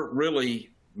never really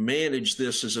managed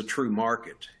this as a true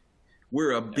market.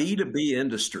 We're a B2B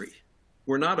industry.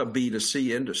 We're not a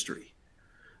B2C industry.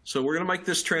 So we're going to make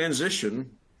this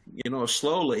transition,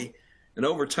 slowly, and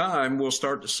over time we'll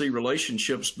start to see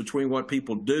relationships between what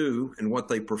people do and what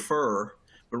they prefer.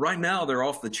 But right now they're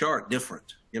off the chart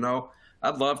different.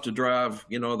 I'd love to drive,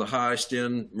 the highest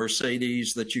end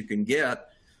Mercedes that you can get,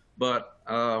 but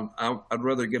I'd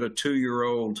rather get a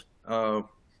 2-year-old,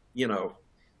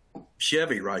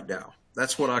 Chevy right now.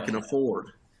 That's what I can afford.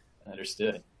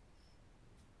 Understood.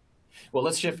 Well,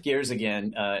 let's shift gears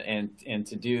again, and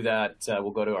to do that,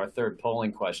 we'll go to our third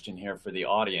polling question here for the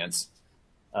audience,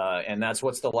 and that's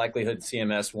what's the likelihood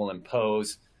CMS will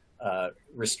impose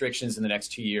restrictions in the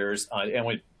next 2 years? And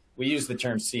we use the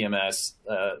term CMS.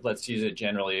 Let's use it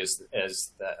generally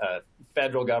as the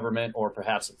federal government, or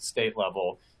perhaps at the state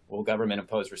level. Will government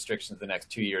impose restrictions in the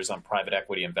next 2 years on private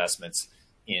equity investments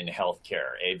in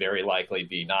healthcare? A, very likely;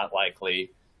 B, not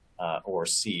likely; or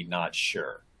C, not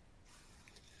sure.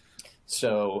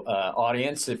 So,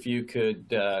 audience, if you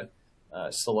could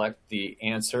select the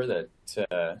answer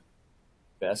that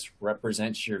best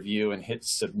represents your view and hit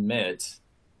submit,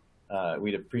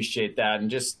 we'd appreciate that. And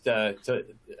just to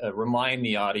remind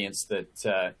the audience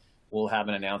that we'll have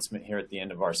an announcement here at the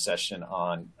end of our session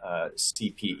on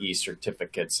CPE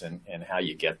certificates and how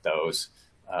you get those,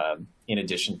 in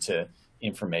addition to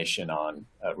information on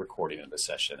recording of the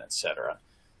session, et cetera.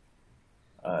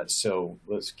 So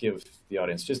let's give the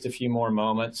audience just a few more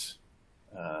moments.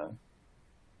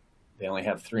 They only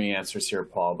have 3 answers here,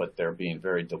 Paul, but they're being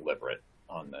very deliberate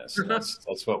on this.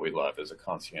 That's what we love as a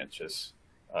conscientious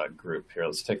group here.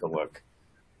 Let's take a look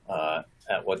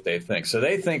at what they think. So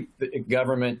they think the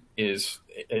government is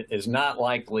not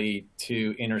likely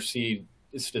to intercede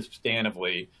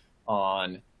substantively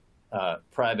on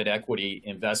private equity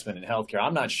investment in healthcare.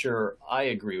 I'm not sure I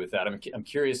agree with that. I'm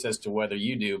curious as to whether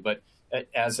you do, but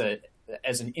as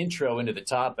an intro into the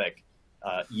topic,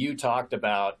 you talked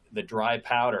about the dry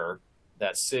powder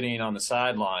that's sitting on the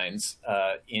sidelines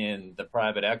in the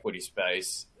private equity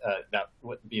space that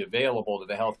would be available to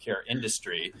the healthcare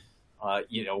industry.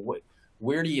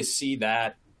 Where do you see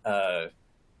that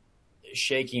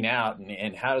shaking out,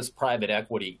 and how does private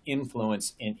equity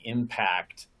influence and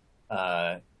impact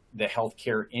the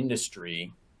healthcare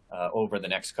industry over the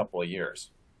next couple of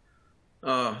years?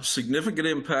 Significant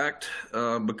impact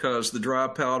because the dry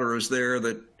powder is there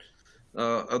that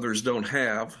others don't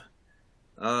have.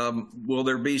 Will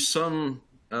there be some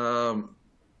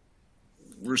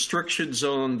restrictions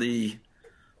on the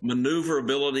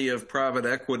maneuverability of private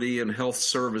equity and health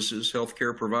services,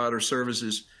 healthcare provider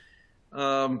services?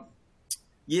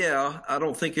 Yeah, I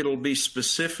don't think it'll be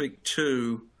specific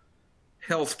to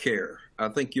healthcare. I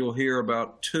think you'll hear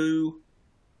about 2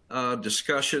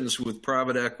 discussions with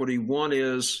private equity. One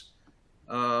is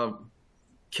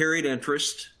carried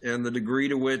interest and the degree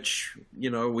to which,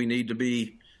 we need to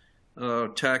be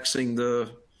taxing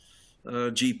the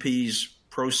GP's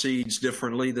proceeds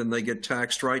differently than they get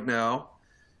taxed right now.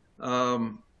 I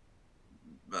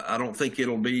don't think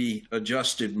it'll be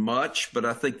adjusted much, but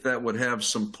I think that would have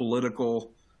some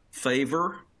political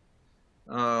favor.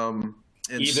 And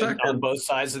even second, on both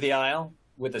sides of the aisle?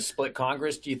 With a split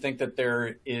Congress, do you think that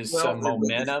there is some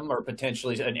momentum or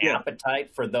potentially an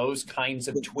appetite for those kinds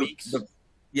of tweaks?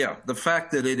 The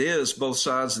fact that it is both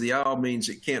sides of the aisle means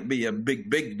it can't be a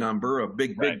big number, a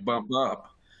big bump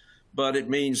up. But it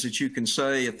means that you can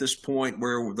say at this point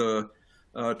where the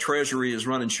Treasury is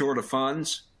running short of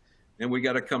funds, and we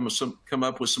got to come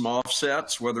up with some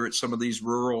offsets, whether it's some of these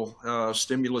rural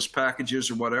stimulus packages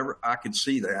or whatever. I could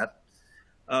see that.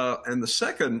 And the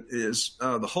second is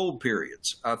the hold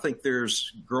periods. I think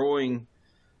there's growing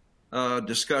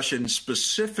discussion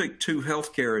specific to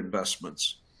healthcare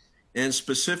investments and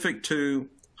specific to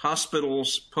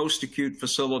hospitals, post-acute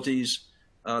facilities,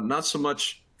 not so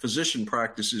much physician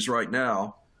practices right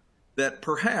now, that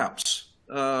perhaps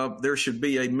there should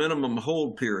be a minimum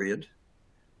hold period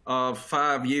of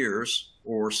 5 years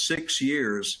or 6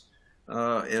 years.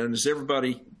 And as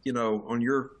everybody, on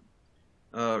your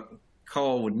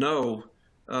call would know,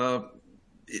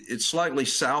 it's slightly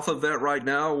south of that right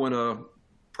now when a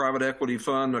private equity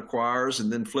fund acquires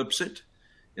and then flips it,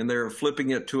 and they're flipping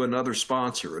it to another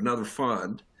sponsor, another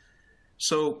fund.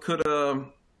 So could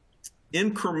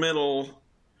incremental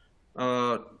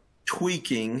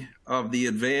tweaking of the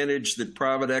advantage that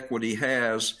private equity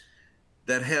has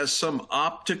that has some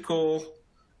optical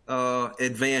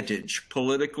advantage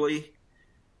politically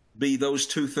be those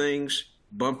 2 things,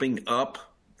 bumping up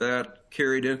that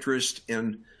carried interest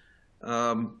and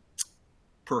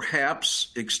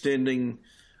perhaps extending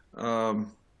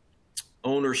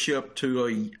ownership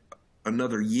to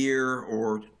another year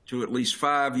or to at least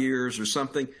 5 years or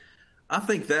something? I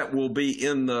think that will be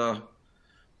in the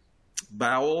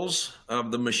bowels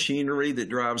of the machinery that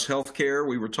drives healthcare.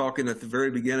 We were talking at the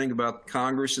very beginning about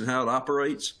Congress and how it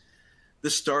operates.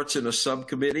 This starts in a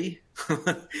subcommittee.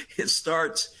 It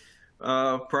starts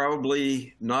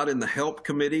probably not in the help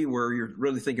committee where you're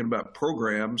really thinking about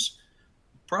programs.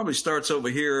 Probably starts over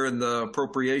here in the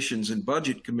appropriations and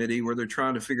budget committee where they're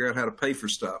trying to figure out how to pay for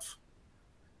stuff.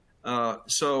 But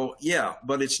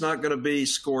it's not going to be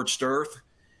scorched earth.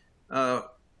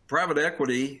 Private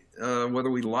equity, whether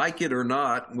we like it or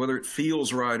not, whether it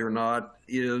feels right or not,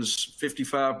 is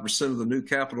 55% of the new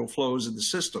capital flows in the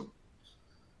system.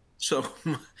 So,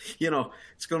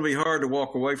 it's going to be hard to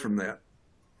walk away from that.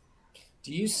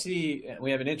 Do you see,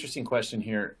 we have an interesting question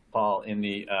here, Paul, in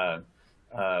the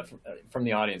from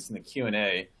the audience in the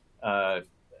Q&A,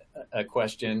 a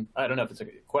question. I don't know if it's a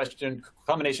question,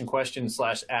 combination question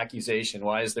 / accusation.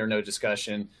 Why is there no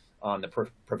discussion on the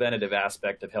preventative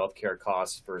aspect of healthcare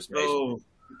costs versus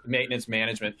maintenance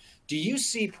management? Do you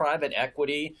see private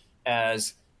equity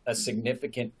as a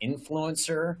significant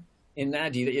influencer in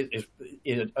that? Do you,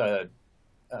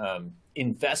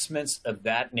 investments of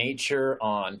that nature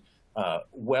on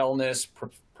wellness,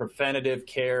 preventative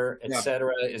care, et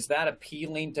cetera, is that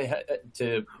appealing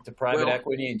to private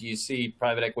equity? And do you see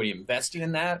private equity investing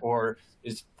in that, or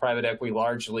is private equity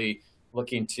largely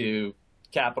looking to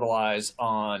capitalize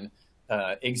on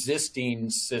existing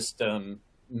system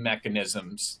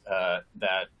mechanisms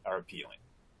that are appealing?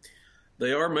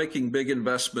 They are making big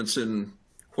investments in,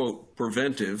 quote,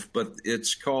 preventive, but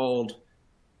it's called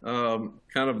kind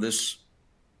of this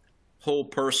whole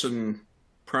person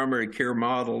primary care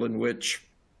model in which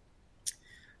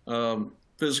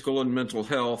physical and mental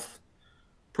health,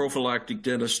 prophylactic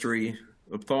dentistry,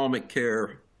 ophthalmic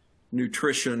care,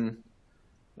 nutrition,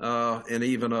 and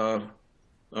even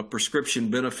a prescription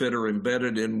benefit are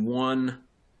embedded in one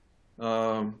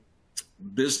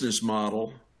business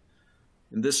model.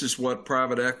 And this is what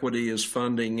private equity is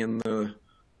funding in the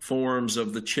forms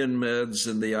of the ChinMeds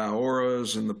and the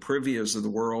Ioras and the Privias of the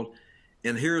world.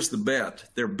 And here's the bet.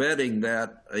 They're betting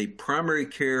that a primary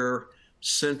care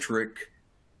centric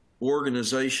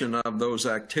organization of those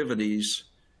activities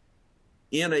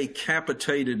in a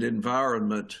capitated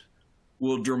environment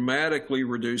will dramatically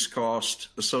reduce costs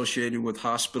associated with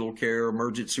hospital care,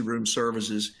 emergency room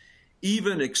services,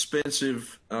 even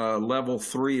expensive level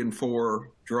 3 and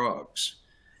 4 drugs.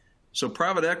 So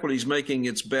private equity is making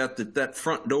its bet that that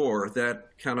front door,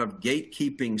 that kind of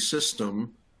gatekeeping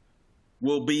system,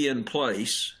 will be in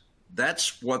place.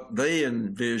 That's what they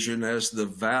envision as the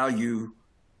value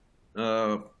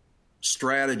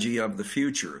strategy of the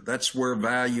future. That's where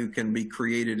value can be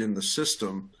created in the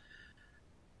system.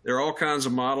 There are all kinds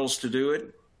of models to do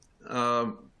it,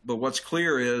 but what's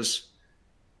clear is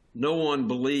no one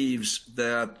believes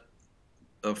that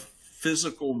a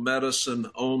physical medicine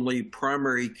only,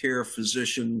 primary care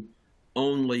physician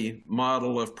only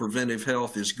model of preventive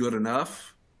health is good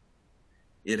enough.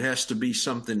 It has to be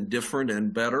something different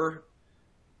and better.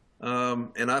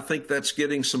 And I think that's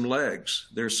getting some legs.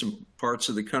 There's some parts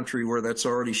of the country where that's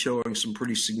already showing some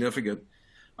pretty significant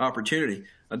opportunity.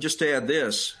 I'll just add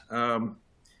this.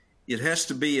 It has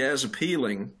to be as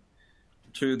appealing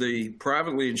to the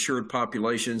privately insured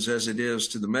populations as it is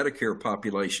to the Medicare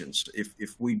populations.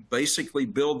 If we basically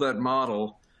build that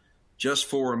model just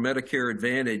for a Medicare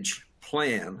Advantage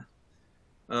plan,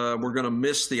 we're going to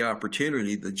miss the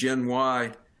opportunity. The Gen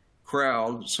Y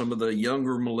crowd, some of the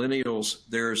younger millennials,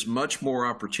 there's much more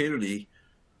opportunity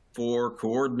for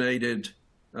coordinated,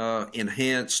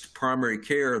 enhanced primary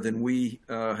care than we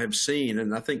have seen.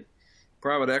 And I think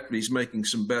private equity is making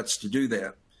some bets to do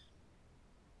that.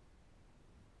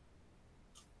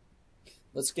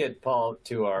 Let's get, Paul,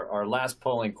 to our last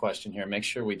polling question here. Make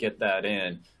sure we get that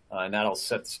in, and that'll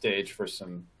set the stage for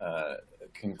some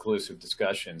conclusive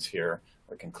discussions here,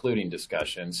 or concluding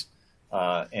discussions.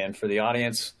 And for the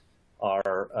audience,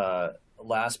 our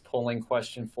last polling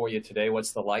question for you today: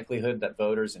 what's the likelihood that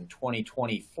voters in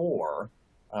 2024,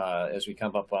 as we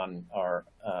come up on our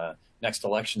next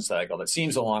election cycle that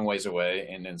seems a long ways away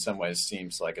and in some ways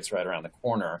seems like it's right around the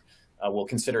corner, will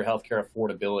consider healthcare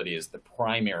affordability as the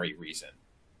primary reason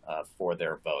for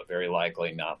their vote? Very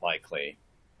likely, not likely,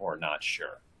 or not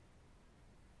sure.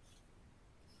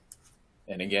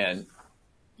 And again,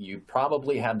 you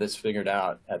probably have this figured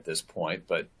out at this point,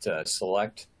 but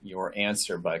select your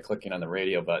answer by clicking on the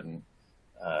radio button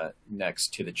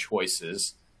next to the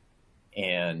choices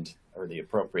or the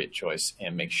appropriate choice,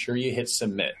 and make sure you hit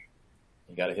submit.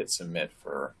 You got to hit submit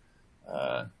for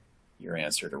your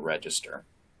answer to register.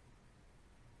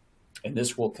 And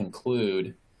this will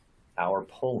conclude our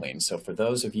polling. So for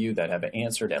those of you that have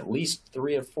answered at least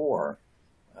 3 of 4,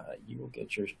 you will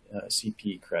get your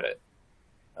CPE credit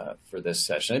for this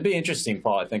session. It'd be interesting,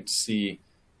 Paul, I think, to see,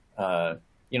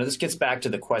 this gets back to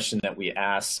the question that we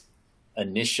asked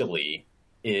initially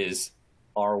is,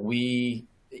 are we,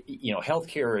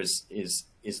 healthcare is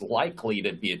likely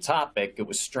to be a topic. It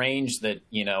was strange that,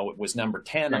 it was number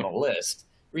 10 on the list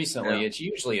recently. Yeah. It's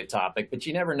usually a topic, but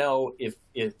you never know if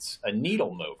it's a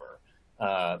needle mover.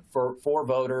 for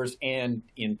voters and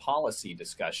in policy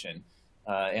discussion.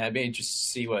 And I'd be interested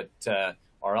to see what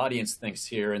our audience thinks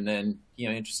here, and then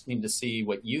interesting to see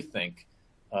what you think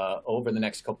over the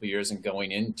next couple of years and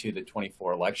going into the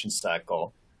 24 election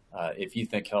cycle. If you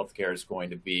think healthcare is going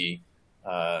to be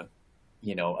a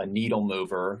needle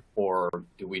mover, or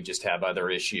do we just have other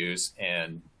issues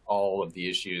and all of the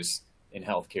issues in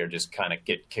healthcare just kind of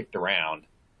get kicked around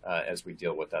as we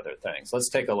deal with other things? Let's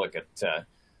take a look at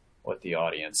what the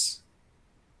audience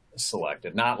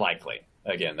selected. Not likely.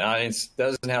 Again, the audience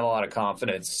doesn't have a lot of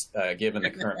confidence given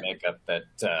the current makeup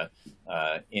that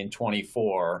in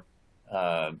 24,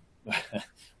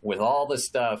 with all the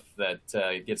stuff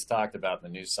that gets talked about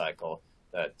in the news cycle,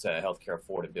 that healthcare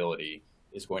affordability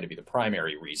is going to be the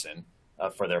primary reason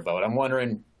for their vote. I'm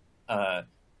wondering,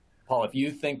 Paul, if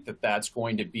you think that that's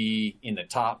going to be in the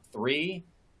top three,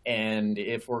 and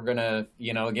if we're going to,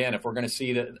 if we're going to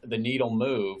see the needle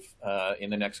move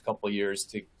in the next couple of years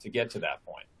to get to that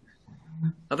point.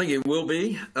 I think it will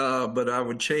be, but I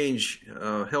would change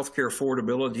healthcare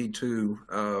affordability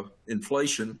to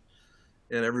inflation,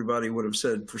 and everybody would have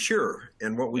said for sure.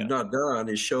 And what we've not done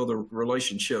is show the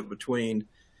relationship between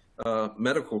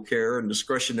medical care and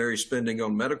discretionary spending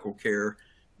on medical care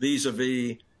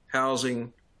vis-a-vis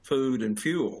housing, food, and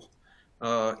fuel.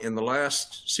 In the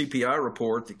last CPI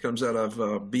report that comes out of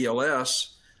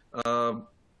BLS,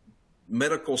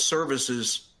 medical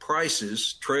services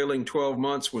prices trailing 12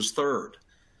 months was third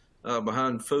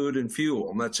behind food and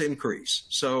fuel, and that's increase.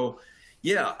 So,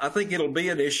 yeah, I think it'll be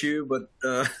an issue, but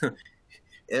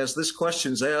as this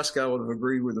question's asked, I would have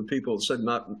agreed with the people that said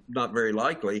not very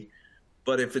likely.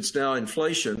 But if it's now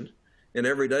inflation, and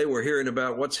every day we're hearing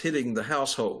about what's hitting the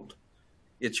household,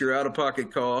 it's your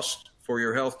out-of-pocket cost for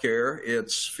your health care,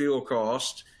 it's fuel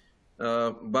cost.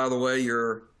 By the way,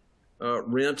 your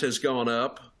rent has gone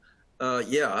up.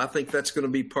 I think that's going to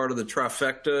be part of the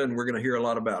trifecta, and we're going to hear a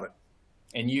lot about it.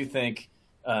 And you think,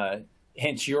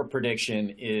 hence your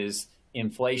prediction is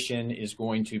inflation is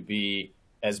going to be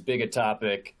as big a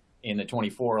topic in the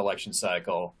 24 election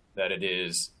cycle that it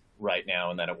is right now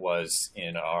and that it was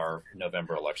in our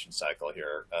November election cycle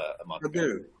here a month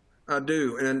ago. I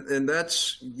do. And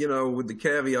that's, with the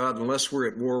caveat, unless we're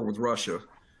at war with Russia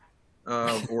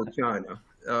or China.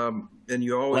 And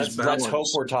you always balance. Let's hope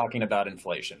we're talking about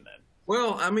inflation then.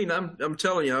 Well, I mean, I'm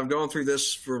telling you, I've gone through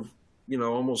this for,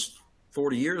 almost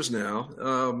 40 years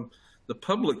now. The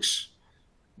public's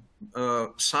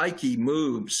psyche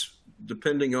moves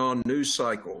depending on news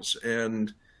cycles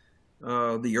and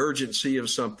the urgency of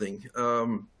something.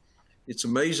 It's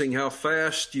amazing how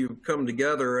fast you come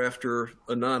together after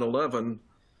a 9/11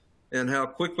 and how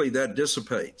quickly that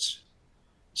dissipates.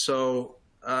 So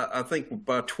I think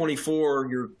by 24,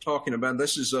 you're talking about,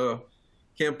 this is a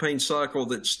campaign cycle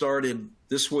that started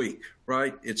this week,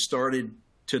 right? It started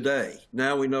today.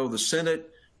 Now we know the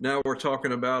Senate. Now we're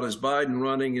talking about, is Biden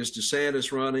running? Is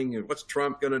DeSantis running? And what's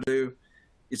Trump going to do?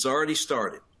 It's already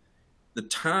started. The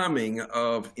timing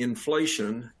of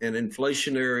inflation and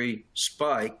inflationary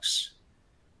spikes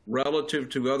relative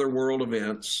to other world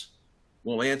events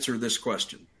will answer this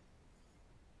question.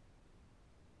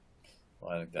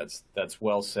 Well, I think that's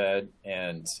well said.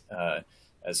 And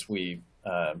as we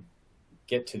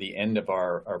get to the end of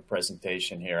our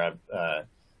presentation here,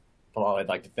 Paul, I'd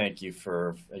like to thank you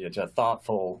for a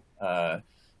thoughtful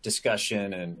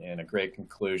discussion and a great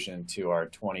conclusion to our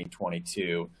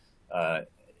 2022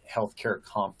 healthcare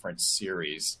conference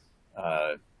series.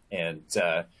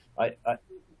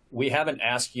 We haven't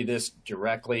asked you this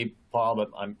directly, Paul,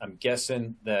 but I'm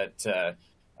guessing that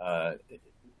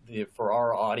for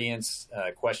our audience,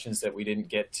 questions that we didn't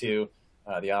get to,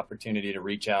 the opportunity to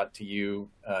reach out to you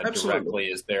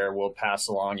directly is there. We'll pass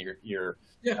along your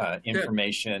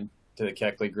information to the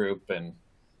Keckley Group, and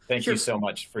thank you so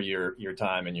much for your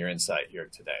time and your insight here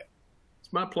today.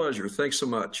 It's my pleasure. Thanks so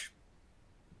much.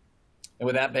 And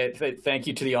with that, thank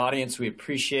you to the audience. We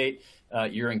appreciate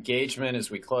your engagement as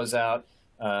we close out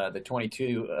the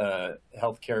 22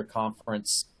 healthcare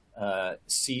conference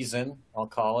season, I'll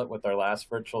call it, with our last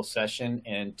virtual session.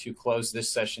 And to close this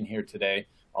session here today,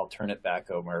 I'll turn it back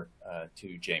over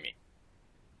to Jamie.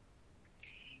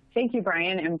 Thank you,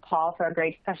 Brian and Paul, for a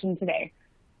great session today.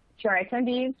 To our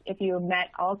attendees, if you have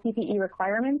met all CPE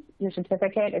requirements, your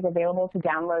certificate is available to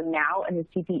download now in the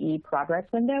CPE progress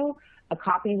window. A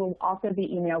copy will also be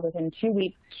emailed within 2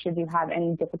 weeks should you have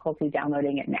any difficulty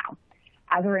downloading it now.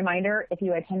 As a reminder, if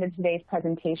you attended today's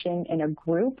presentation in a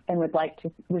group and would like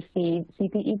to receive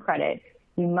CPE credit,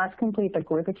 you must complete the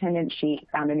group attendance sheet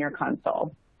found in your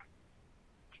console.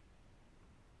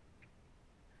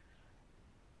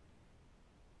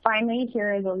 Finally,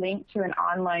 here is a link to an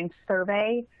online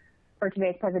survey for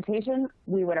today's presentation.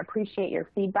 We would appreciate your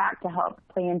feedback to help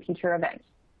plan future events.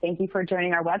 Thank you for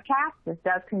joining our webcast. This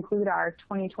does conclude our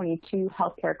 2022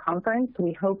 Healthcare Conference.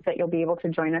 We hope that you'll be able to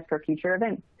join us for future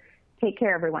events. Take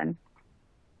care, everyone.